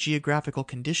knew that the geographical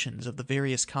conditions of the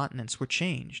various continents were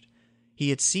changed. He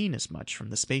had seen as much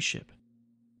from the spaceship.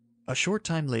 A short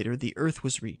time later, the Earth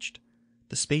was reached.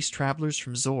 The space travelers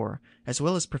from Zor, as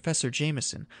well as Professor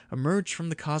Jameson, emerged from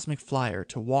the cosmic flyer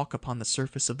to walk upon the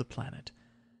surface of the planet.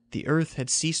 The Earth had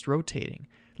ceased rotating,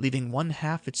 leaving one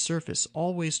half its surface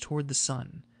always toward the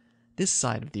sun. This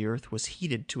side of the Earth was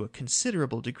heated to a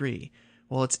considerable degree,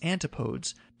 while its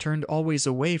antipodes, turned always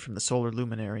away from the solar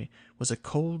luminary, was a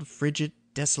cold, frigid,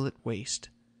 desolate waste.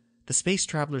 The space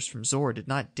travelers from Zor did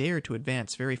not dare to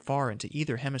advance very far into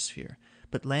either hemisphere,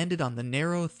 but landed on the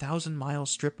narrow 1,000-mile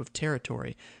strip of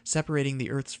territory separating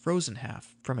the Earth's frozen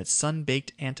half from its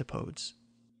sun-baked antipodes.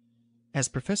 As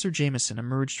Professor Jameson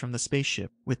emerged from the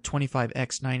spaceship with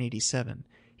 25X987,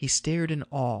 he stared in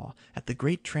awe at the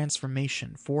great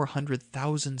transformation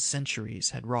 400,000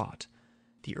 centuries had wrought.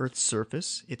 The Earth's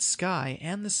surface, its sky,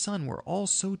 and the sun were all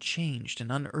so changed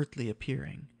and unearthly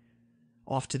appearing.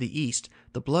 Off to the east,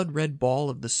 the blood-red ball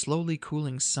of the slowly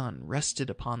cooling sun rested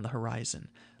upon the horizon,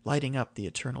 lighting up the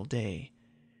eternal day.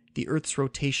 The Earth's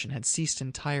rotation had ceased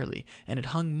entirely, and it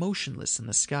hung motionless in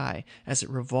the sky as it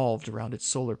revolved around its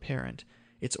solar parent,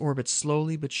 its orbit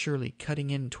slowly but surely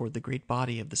cutting in toward the great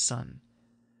body of the sun.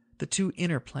 The 2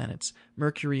 inner planets,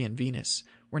 Mercury and Venus,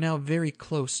 were now very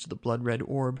close to the blood-red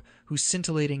orb, whose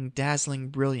scintillating, dazzling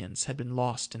brilliance had been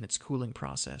lost in its cooling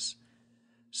process.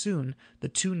 Soon, the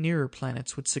two nearer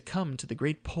planets would succumb to the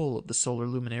great pull of the solar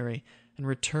luminary and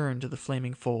return to the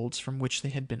flaming folds from which they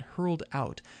had been hurled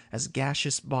out as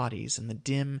gaseous bodies in the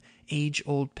dim,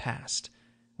 age-old past,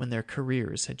 when their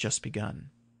careers had just begun.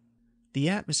 The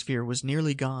atmosphere was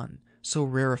nearly gone, so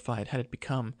rarefied had it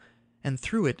become, and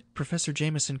through it Professor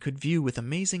Jameson could view with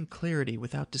amazing clarity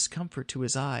without discomfort to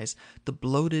his eyes the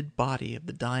bloated body of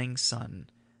the dying sun.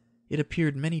 It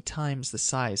appeared many times the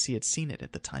size he had seen it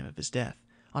at the time of his death,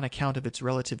 on account of its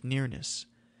relative nearness.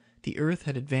 The Earth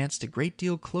had advanced a great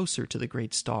deal closer to the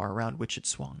great star around which it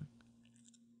swung.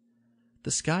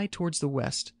 The sky towards the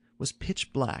west was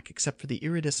pitch black except for the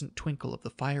iridescent twinkle of the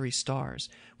fiery stars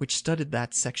which studded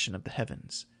that section of the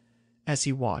heavens. As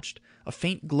he watched, a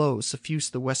faint glow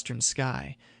suffused the western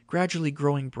sky. Gradually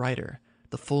growing brighter,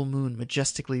 the full moon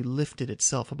majestically lifted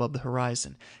itself above the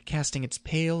horizon, casting its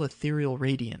pale ethereal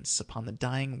radiance upon the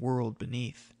dying world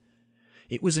beneath.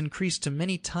 It was increased to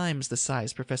many times the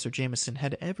size Professor Jameson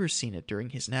had ever seen it during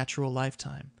his natural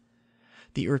lifetime.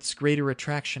 The Earth's greater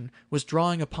attraction was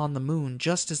drawing upon the moon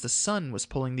just as the sun was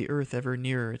pulling the Earth ever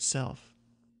nearer itself.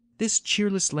 This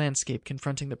cheerless landscape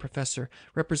confronting the professor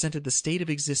represented the state of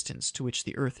existence to which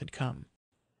the Earth had come.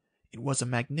 It was a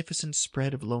magnificent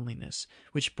spread of loneliness,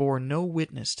 which bore no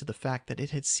witness to the fact that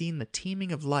it had seen the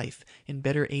teeming of life in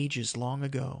better ages long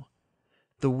ago.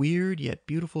 The weird yet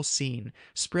beautiful scene,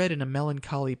 spread in a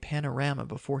melancholy panorama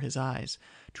before his eyes,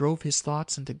 drove his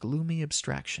thoughts into gloomy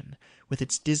abstraction, with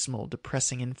its dismal,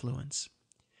 depressing influence.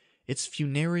 Its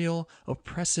funereal,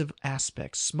 oppressive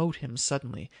aspect smote him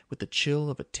suddenly with the chill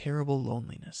of a terrible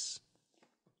loneliness.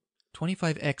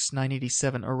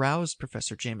 25X-987 aroused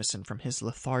Professor Jameson from his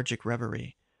lethargic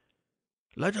reverie.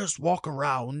 "Let us walk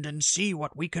around and see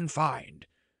what we can find.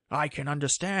 I can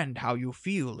understand how you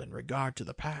feel in regard to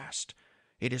the past.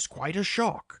 It is quite a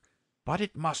shock, but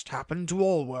it must happen to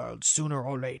all worlds sooner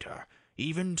or later,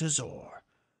 even to Zor.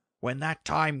 When that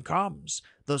time comes,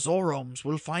 the Zoromes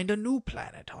will find a new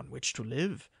planet on which to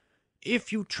live.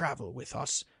 If you travel with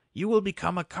us, you will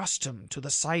become accustomed to the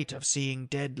sight of seeing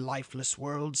dead, lifeless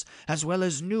worlds, as well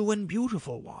as new and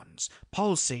beautiful ones,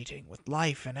 pulsating with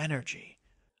life and energy.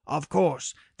 Of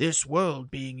course, this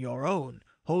world being your own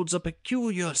holds a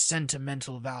peculiar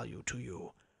sentimental value to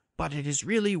you, but it is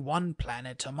really one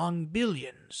planet among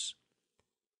billions."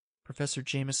 Professor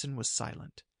Jameson was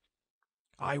silent.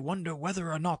 "I wonder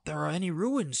whether or not there are any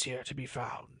ruins here to be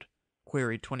found?"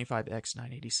 queried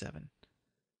 25X-987.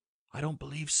 "I don't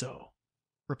believe so,"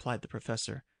 replied the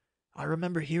professor. "I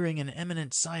remember hearing an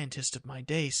eminent scientist of my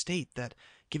day state that,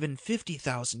 given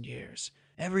 50,000 years,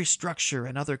 every structure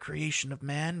and other creation of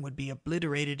man would be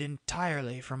obliterated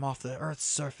entirely from off the Earth's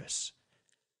surface."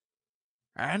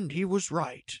 "And he was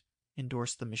right,"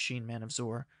 endorsed the machine man of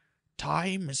Zor.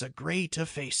 "Time is a great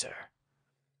effacer."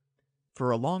 For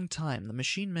a long time the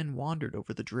machine men wandered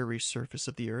over the dreary surface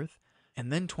of the Earth,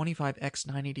 and then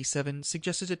 25X-987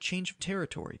 suggested a change of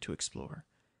territory to explore.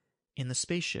 In the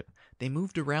spaceship, they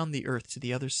moved around the Earth to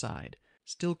the other side,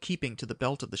 still keeping to the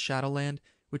belt of the Shadowland,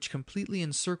 which completely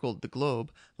encircled the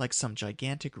globe like some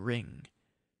gigantic ring.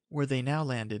 Where they now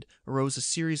landed arose a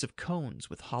series of cones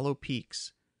with hollow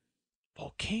peaks.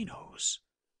 "Volcanoes!"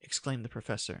 exclaimed the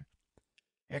professor.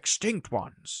 "Extinct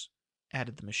ones,"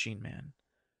 added the machine man.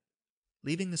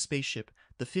 Leaving the spaceship,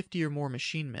 the 50 or more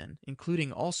machine men,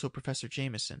 including also Professor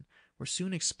Jameson, were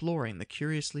soon exploring the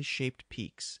curiously shaped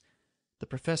peaks. The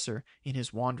professor, in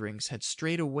his wanderings, had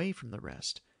strayed away from the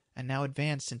rest, and now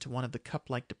advanced into one of the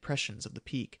cup-like depressions of the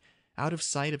peak, out of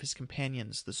sight of his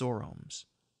companions, the Zoromes.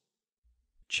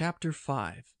 Chapter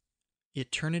 5.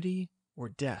 Eternity or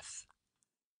Death.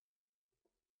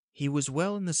 He was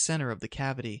well in the center of the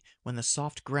cavity when the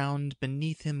soft ground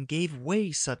beneath him gave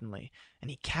way suddenly,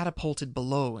 and he catapulted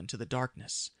below into the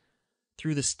darkness.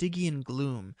 Through the Stygian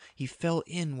gloom, he fell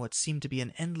in what seemed to be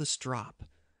an endless drop.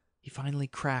 He finally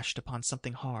crashed upon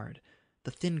something hard.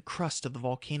 The thin crust of the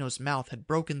volcano's mouth had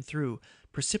broken through,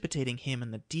 precipitating him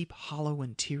in the deep, hollow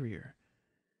interior.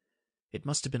 It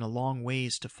must have been a long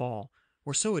ways to fall,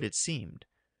 or so it had seemed.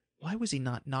 Why was he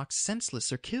not knocked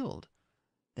senseless or killed?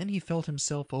 Then he felt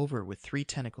himself over with 3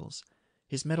 tentacles.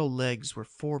 His metal legs were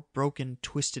 4 broken,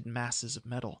 twisted masses of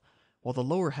metal, while the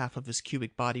lower half of his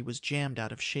cubic body was jammed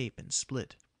out of shape and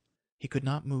split. He could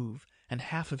not move, and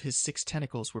half of his 6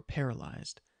 tentacles were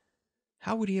paralyzed.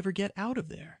 How would he ever get out of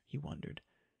there, he wondered.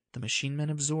 The machine men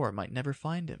of Zor might never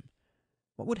find him.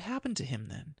 What would happen to him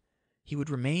then? He would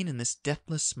remain in this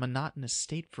deathless, monotonous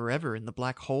state forever in the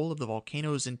black hole of the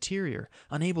volcano's interior,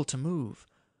 unable to move.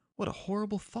 What a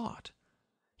horrible thought!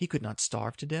 He could not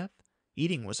starve to death.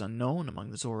 Eating was unknown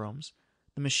among the Zoromes,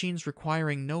 the machines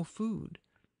requiring no food.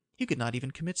 He could not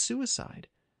even commit suicide.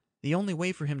 The only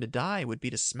way for him to die would be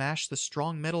to smash the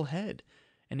strong metal head,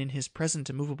 and in his present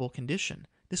immovable condition,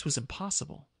 this was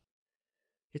impossible.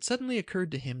 It suddenly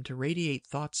occurred to him to radiate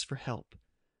thoughts for help.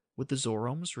 Would the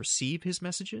Zoromes receive his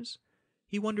messages?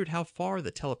 He wondered how far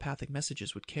the telepathic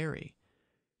messages would carry.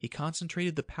 He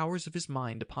concentrated the powers of his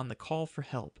mind upon the call for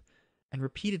help, and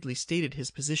repeatedly stated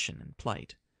his position and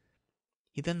plight.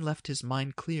 He then left his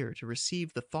mind clear to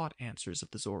receive the thought answers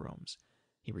of the Zoromes.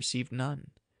 He received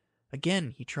none.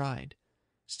 Again he tried.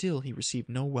 Still he received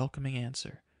no welcoming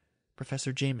answer.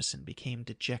 Professor Jameson became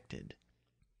dejected.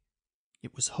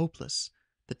 It was hopeless.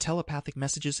 The telepathic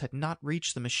messages had not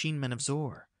reached the machine men of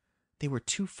Zor. They were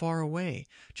too far away,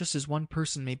 just as one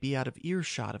person may be out of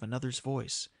earshot of another's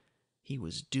voice. He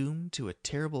was doomed to a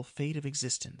terrible fate of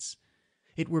existence.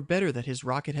 It were better that his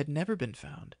rocket had never been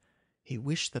found. He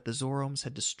wished that the Zoromes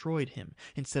had destroyed him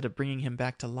instead of bringing him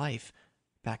back to life,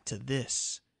 back to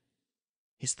this.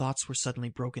 His thoughts were suddenly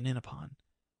broken in upon.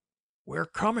 "We're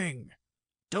coming!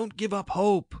 Don't give up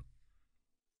hope!"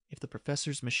 If the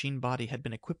professor's machine body had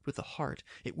been equipped with a heart,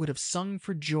 it would have sung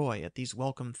for joy at these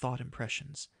welcome thought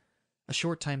impressions. A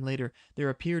short time later, there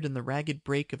appeared in the ragged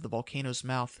break of the volcano's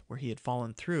mouth, where he had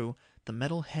fallen through, the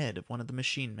metal head of one of the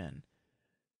machine men.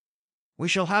 "We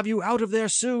shall have you out of there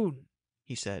soon,"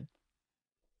 he said.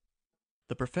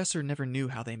 The professor never knew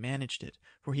how they managed it,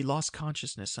 for he lost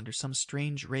consciousness under some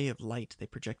strange ray of light they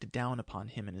projected down upon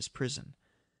him in his prison.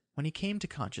 When he came to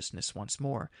consciousness once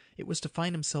more, it was to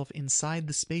find himself inside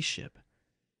the spaceship.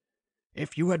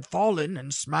 "If you had fallen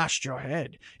and smashed your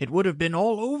head, it would have been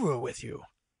all over with you,"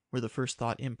 were the first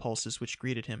thought impulses which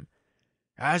greeted him.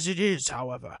 "As it is,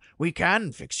 however, we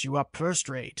can fix you up first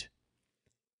rate."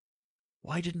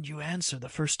 "Why didn't you answer the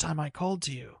first time I called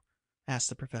to you?" asked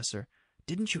the professor.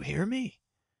 "Didn't you hear me?"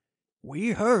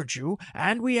 "We heard you,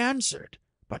 and we answered,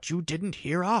 but you didn't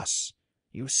hear us.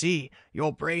 You see,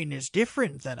 your brain is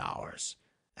different than ours,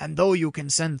 and though you can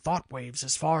send thought waves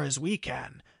as far as we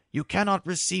can, you cannot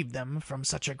receive them from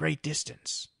such a great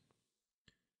distance."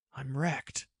 "I'm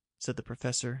wrecked," said the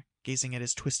professor, gazing at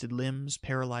his twisted limbs,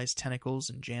 paralyzed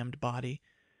tentacles, and jammed body.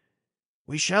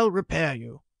 "We shall repair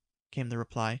you," came the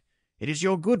reply. "It is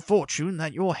your good fortune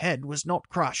that your head was not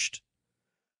crushed."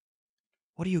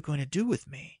 "What are you going to do with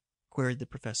me?" queried the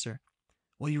professor.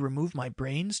 "Will you remove my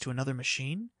brains to another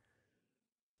machine?"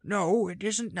 "No, it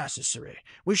isn't necessary.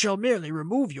 We shall merely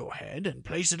remove your head and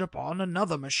place it upon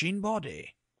another machine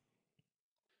body."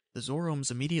 The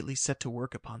Zoromes immediately set to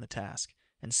work upon the task,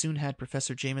 and soon had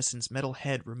Professor Jameson's metal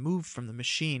head removed from the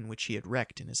machine which he had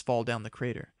wrecked in his fall down the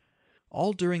crater.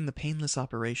 All during the painless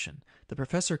operation, the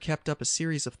professor kept up a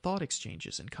series of thought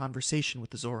exchanges and conversation with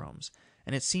the Zoromes,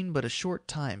 and it seemed but a short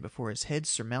time before his head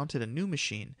surmounted a new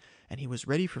machine and he was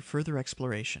ready for further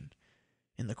exploration.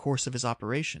 In the course of his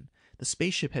operation, the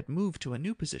spaceship had moved to a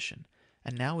new position,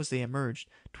 and now as they emerged,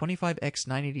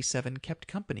 25X-987 kept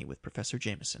company with Professor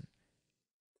Jameson.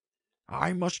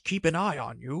 "I must keep an eye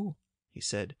on you," he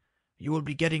said. "You will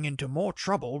be getting into more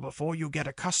trouble before you get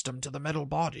accustomed to the metal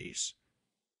bodies."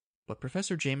 But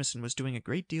Professor Jameson was doing a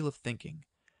great deal of thinking.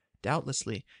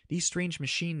 Doubtlessly, these strange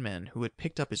machine men who had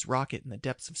picked up his rocket in the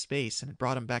depths of space and had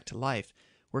brought him back to life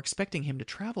were expecting him to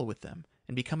travel with them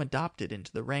and become adopted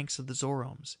into the ranks of the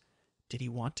Zoromes. Did he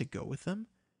want to go with them?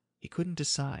 He couldn't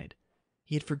decide.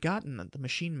 He had forgotten that the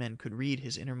machine men could read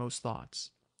his innermost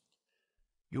thoughts.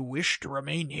 "You wish to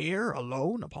remain here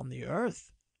alone upon the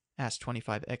earth?" asked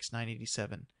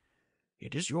 25X-987.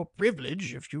 "It is your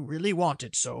privilege if you really want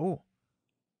it so."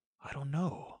 "I don't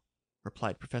know,"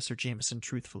 replied Professor Jameson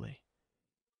truthfully.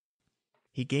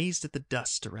 He gazed at the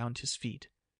dust around his feet.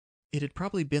 It had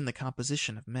probably been the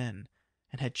composition of men,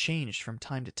 and had changed from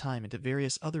time to time into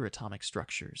various other atomic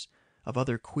structures, of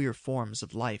other queer forms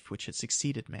of life which had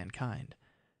succeeded mankind.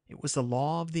 It was the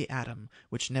law of the atom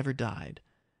which never died,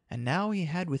 and now he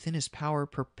had within his power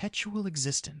perpetual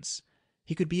existence.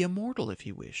 He could be immortal if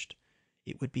he wished.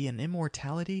 It would be an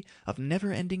immortality of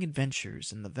never-ending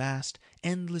adventures in the vast,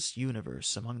 endless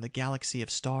universe among the galaxy of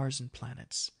stars and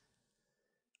planets.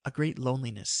 A great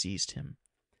loneliness seized him.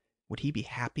 Would he be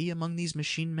happy among these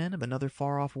machine men of another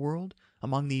far-off world,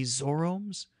 among these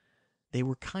Zoromes? They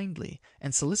were kindly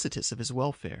and solicitous of his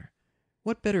welfare.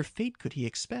 What better fate could he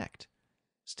expect?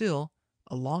 Still,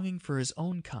 a longing for his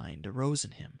own kind arose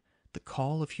in him, the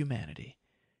call of humanity.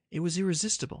 It was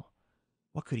irresistible.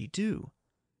 What could he do?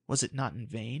 Was it not in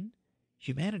vain?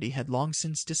 Humanity had long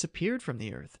since disappeared from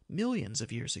the earth, millions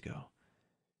of years ago.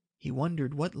 He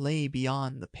wondered what lay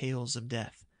beyond the pales of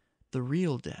death, the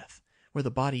real death, where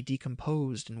the body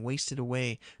decomposed and wasted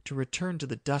away to return to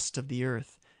the dust of the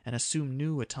earth and assume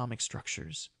new atomic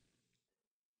structures.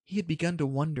 He had begun to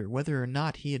wonder whether or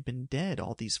not he had been dead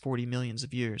all these 40 millions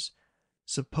of years.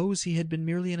 Suppose he had been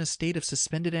merely in a state of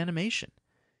suspended animation?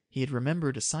 He had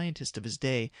remembered a scientist of his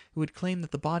day who had claimed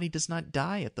that the body does not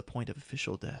die at the point of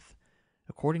official death.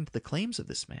 According to the claims of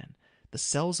this man, the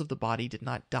cells of the body did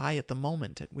not die at the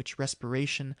moment at which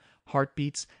respiration,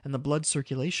 heartbeats, and the blood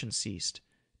circulation ceased,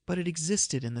 but it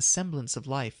existed in the semblance of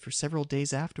life for several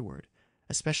days afterward,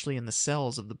 especially in the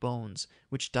cells of the bones,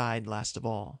 which died last of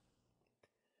all.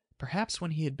 Perhaps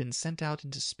when he had been sent out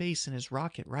into space in his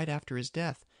rocket right after his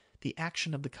death, the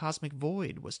action of the cosmic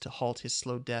void was to halt his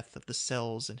slow death of the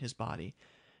cells in his body,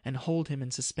 and hold him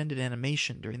in suspended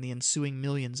animation during the ensuing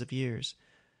millions of years.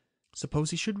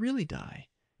 Suppose he should really die,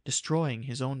 destroying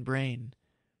his own brain.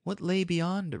 What lay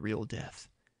beyond a real death?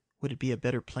 Would it be a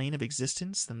better plane of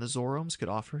existence than the Zoromes could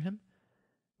offer him?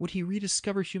 Would he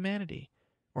rediscover humanity,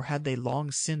 or had they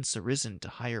long since arisen to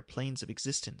higher planes of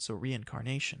existence or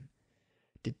reincarnation?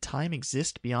 Did time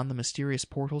exist beyond the mysterious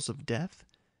portals of death?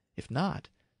 If not,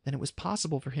 then it was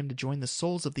possible for him to join the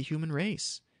souls of the human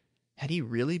race. Had he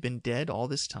really been dead all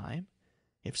this time?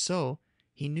 If so,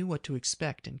 he knew what to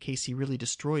expect in case he really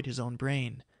destroyed his own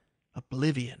brain.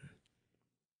 Oblivion.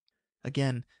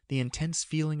 Again, the intense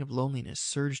feeling of loneliness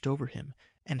surged over him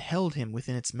and held him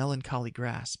within its melancholy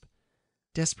grasp.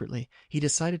 Desperately, he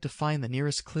decided to find the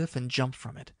nearest cliff and jump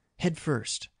from it, head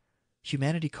first.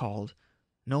 Humanity called.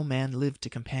 No man lived to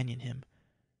companion him.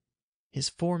 His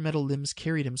 4 metal limbs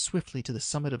carried him swiftly to the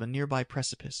summit of a nearby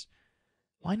precipice.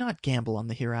 Why not gamble on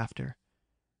the hereafter?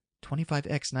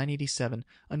 25X-987,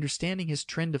 understanding his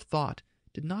trend of thought,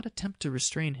 did not attempt to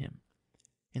restrain him.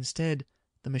 Instead,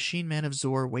 the machine man of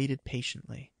Zor waited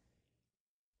patiently.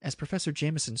 As Professor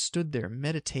Jameson stood there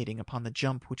meditating upon the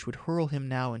jump which would hurl him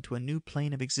now into a new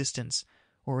plane of existence,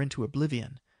 or into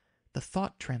oblivion, the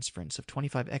thought transference of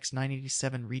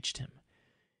 25X-987 reached him.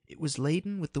 It was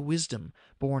laden with the wisdom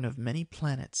born of many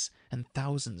planets and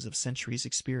thousands of centuries'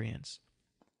 experience.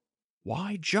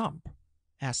 "Why jump?"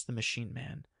 asked the machine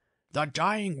man. "The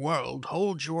dying world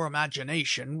holds your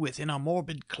imagination within a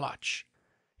morbid clutch.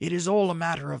 It is all a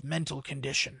matter of mental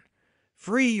condition.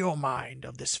 Free your mind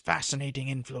of this fascinating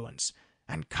influence,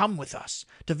 and come with us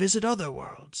to visit other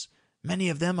worlds. Many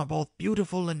of them are both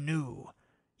beautiful and new.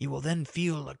 You will then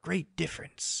feel a great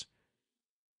difference.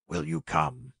 Will you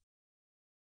come?"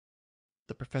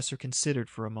 The professor considered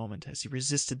for a moment as he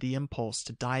resisted the impulse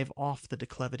to dive off the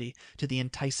declivity to the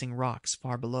enticing rocks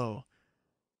far below.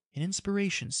 An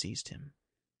inspiration seized him.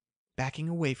 Backing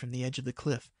away from the edge of the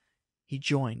cliff, he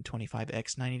joined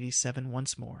 25X-987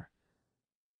 once more.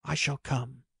 "I shall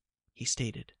come," he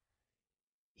stated.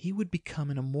 He would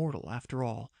become an immortal after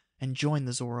all, and join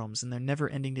the Zoromes in their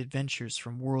never-ending adventures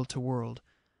from world to world.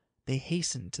 They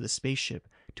hastened to the spaceship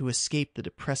to escape the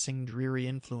depressing, dreary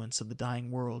influence of the dying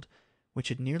world, which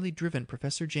had nearly driven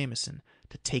Professor Jameson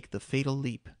to take the fatal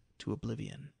leap to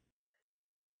oblivion.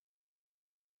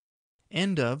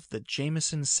 End of The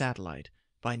Jameson Satellite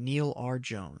by Neil R.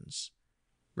 Jones.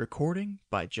 Recording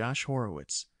by Josh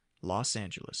Horowitz, Los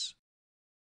Angeles.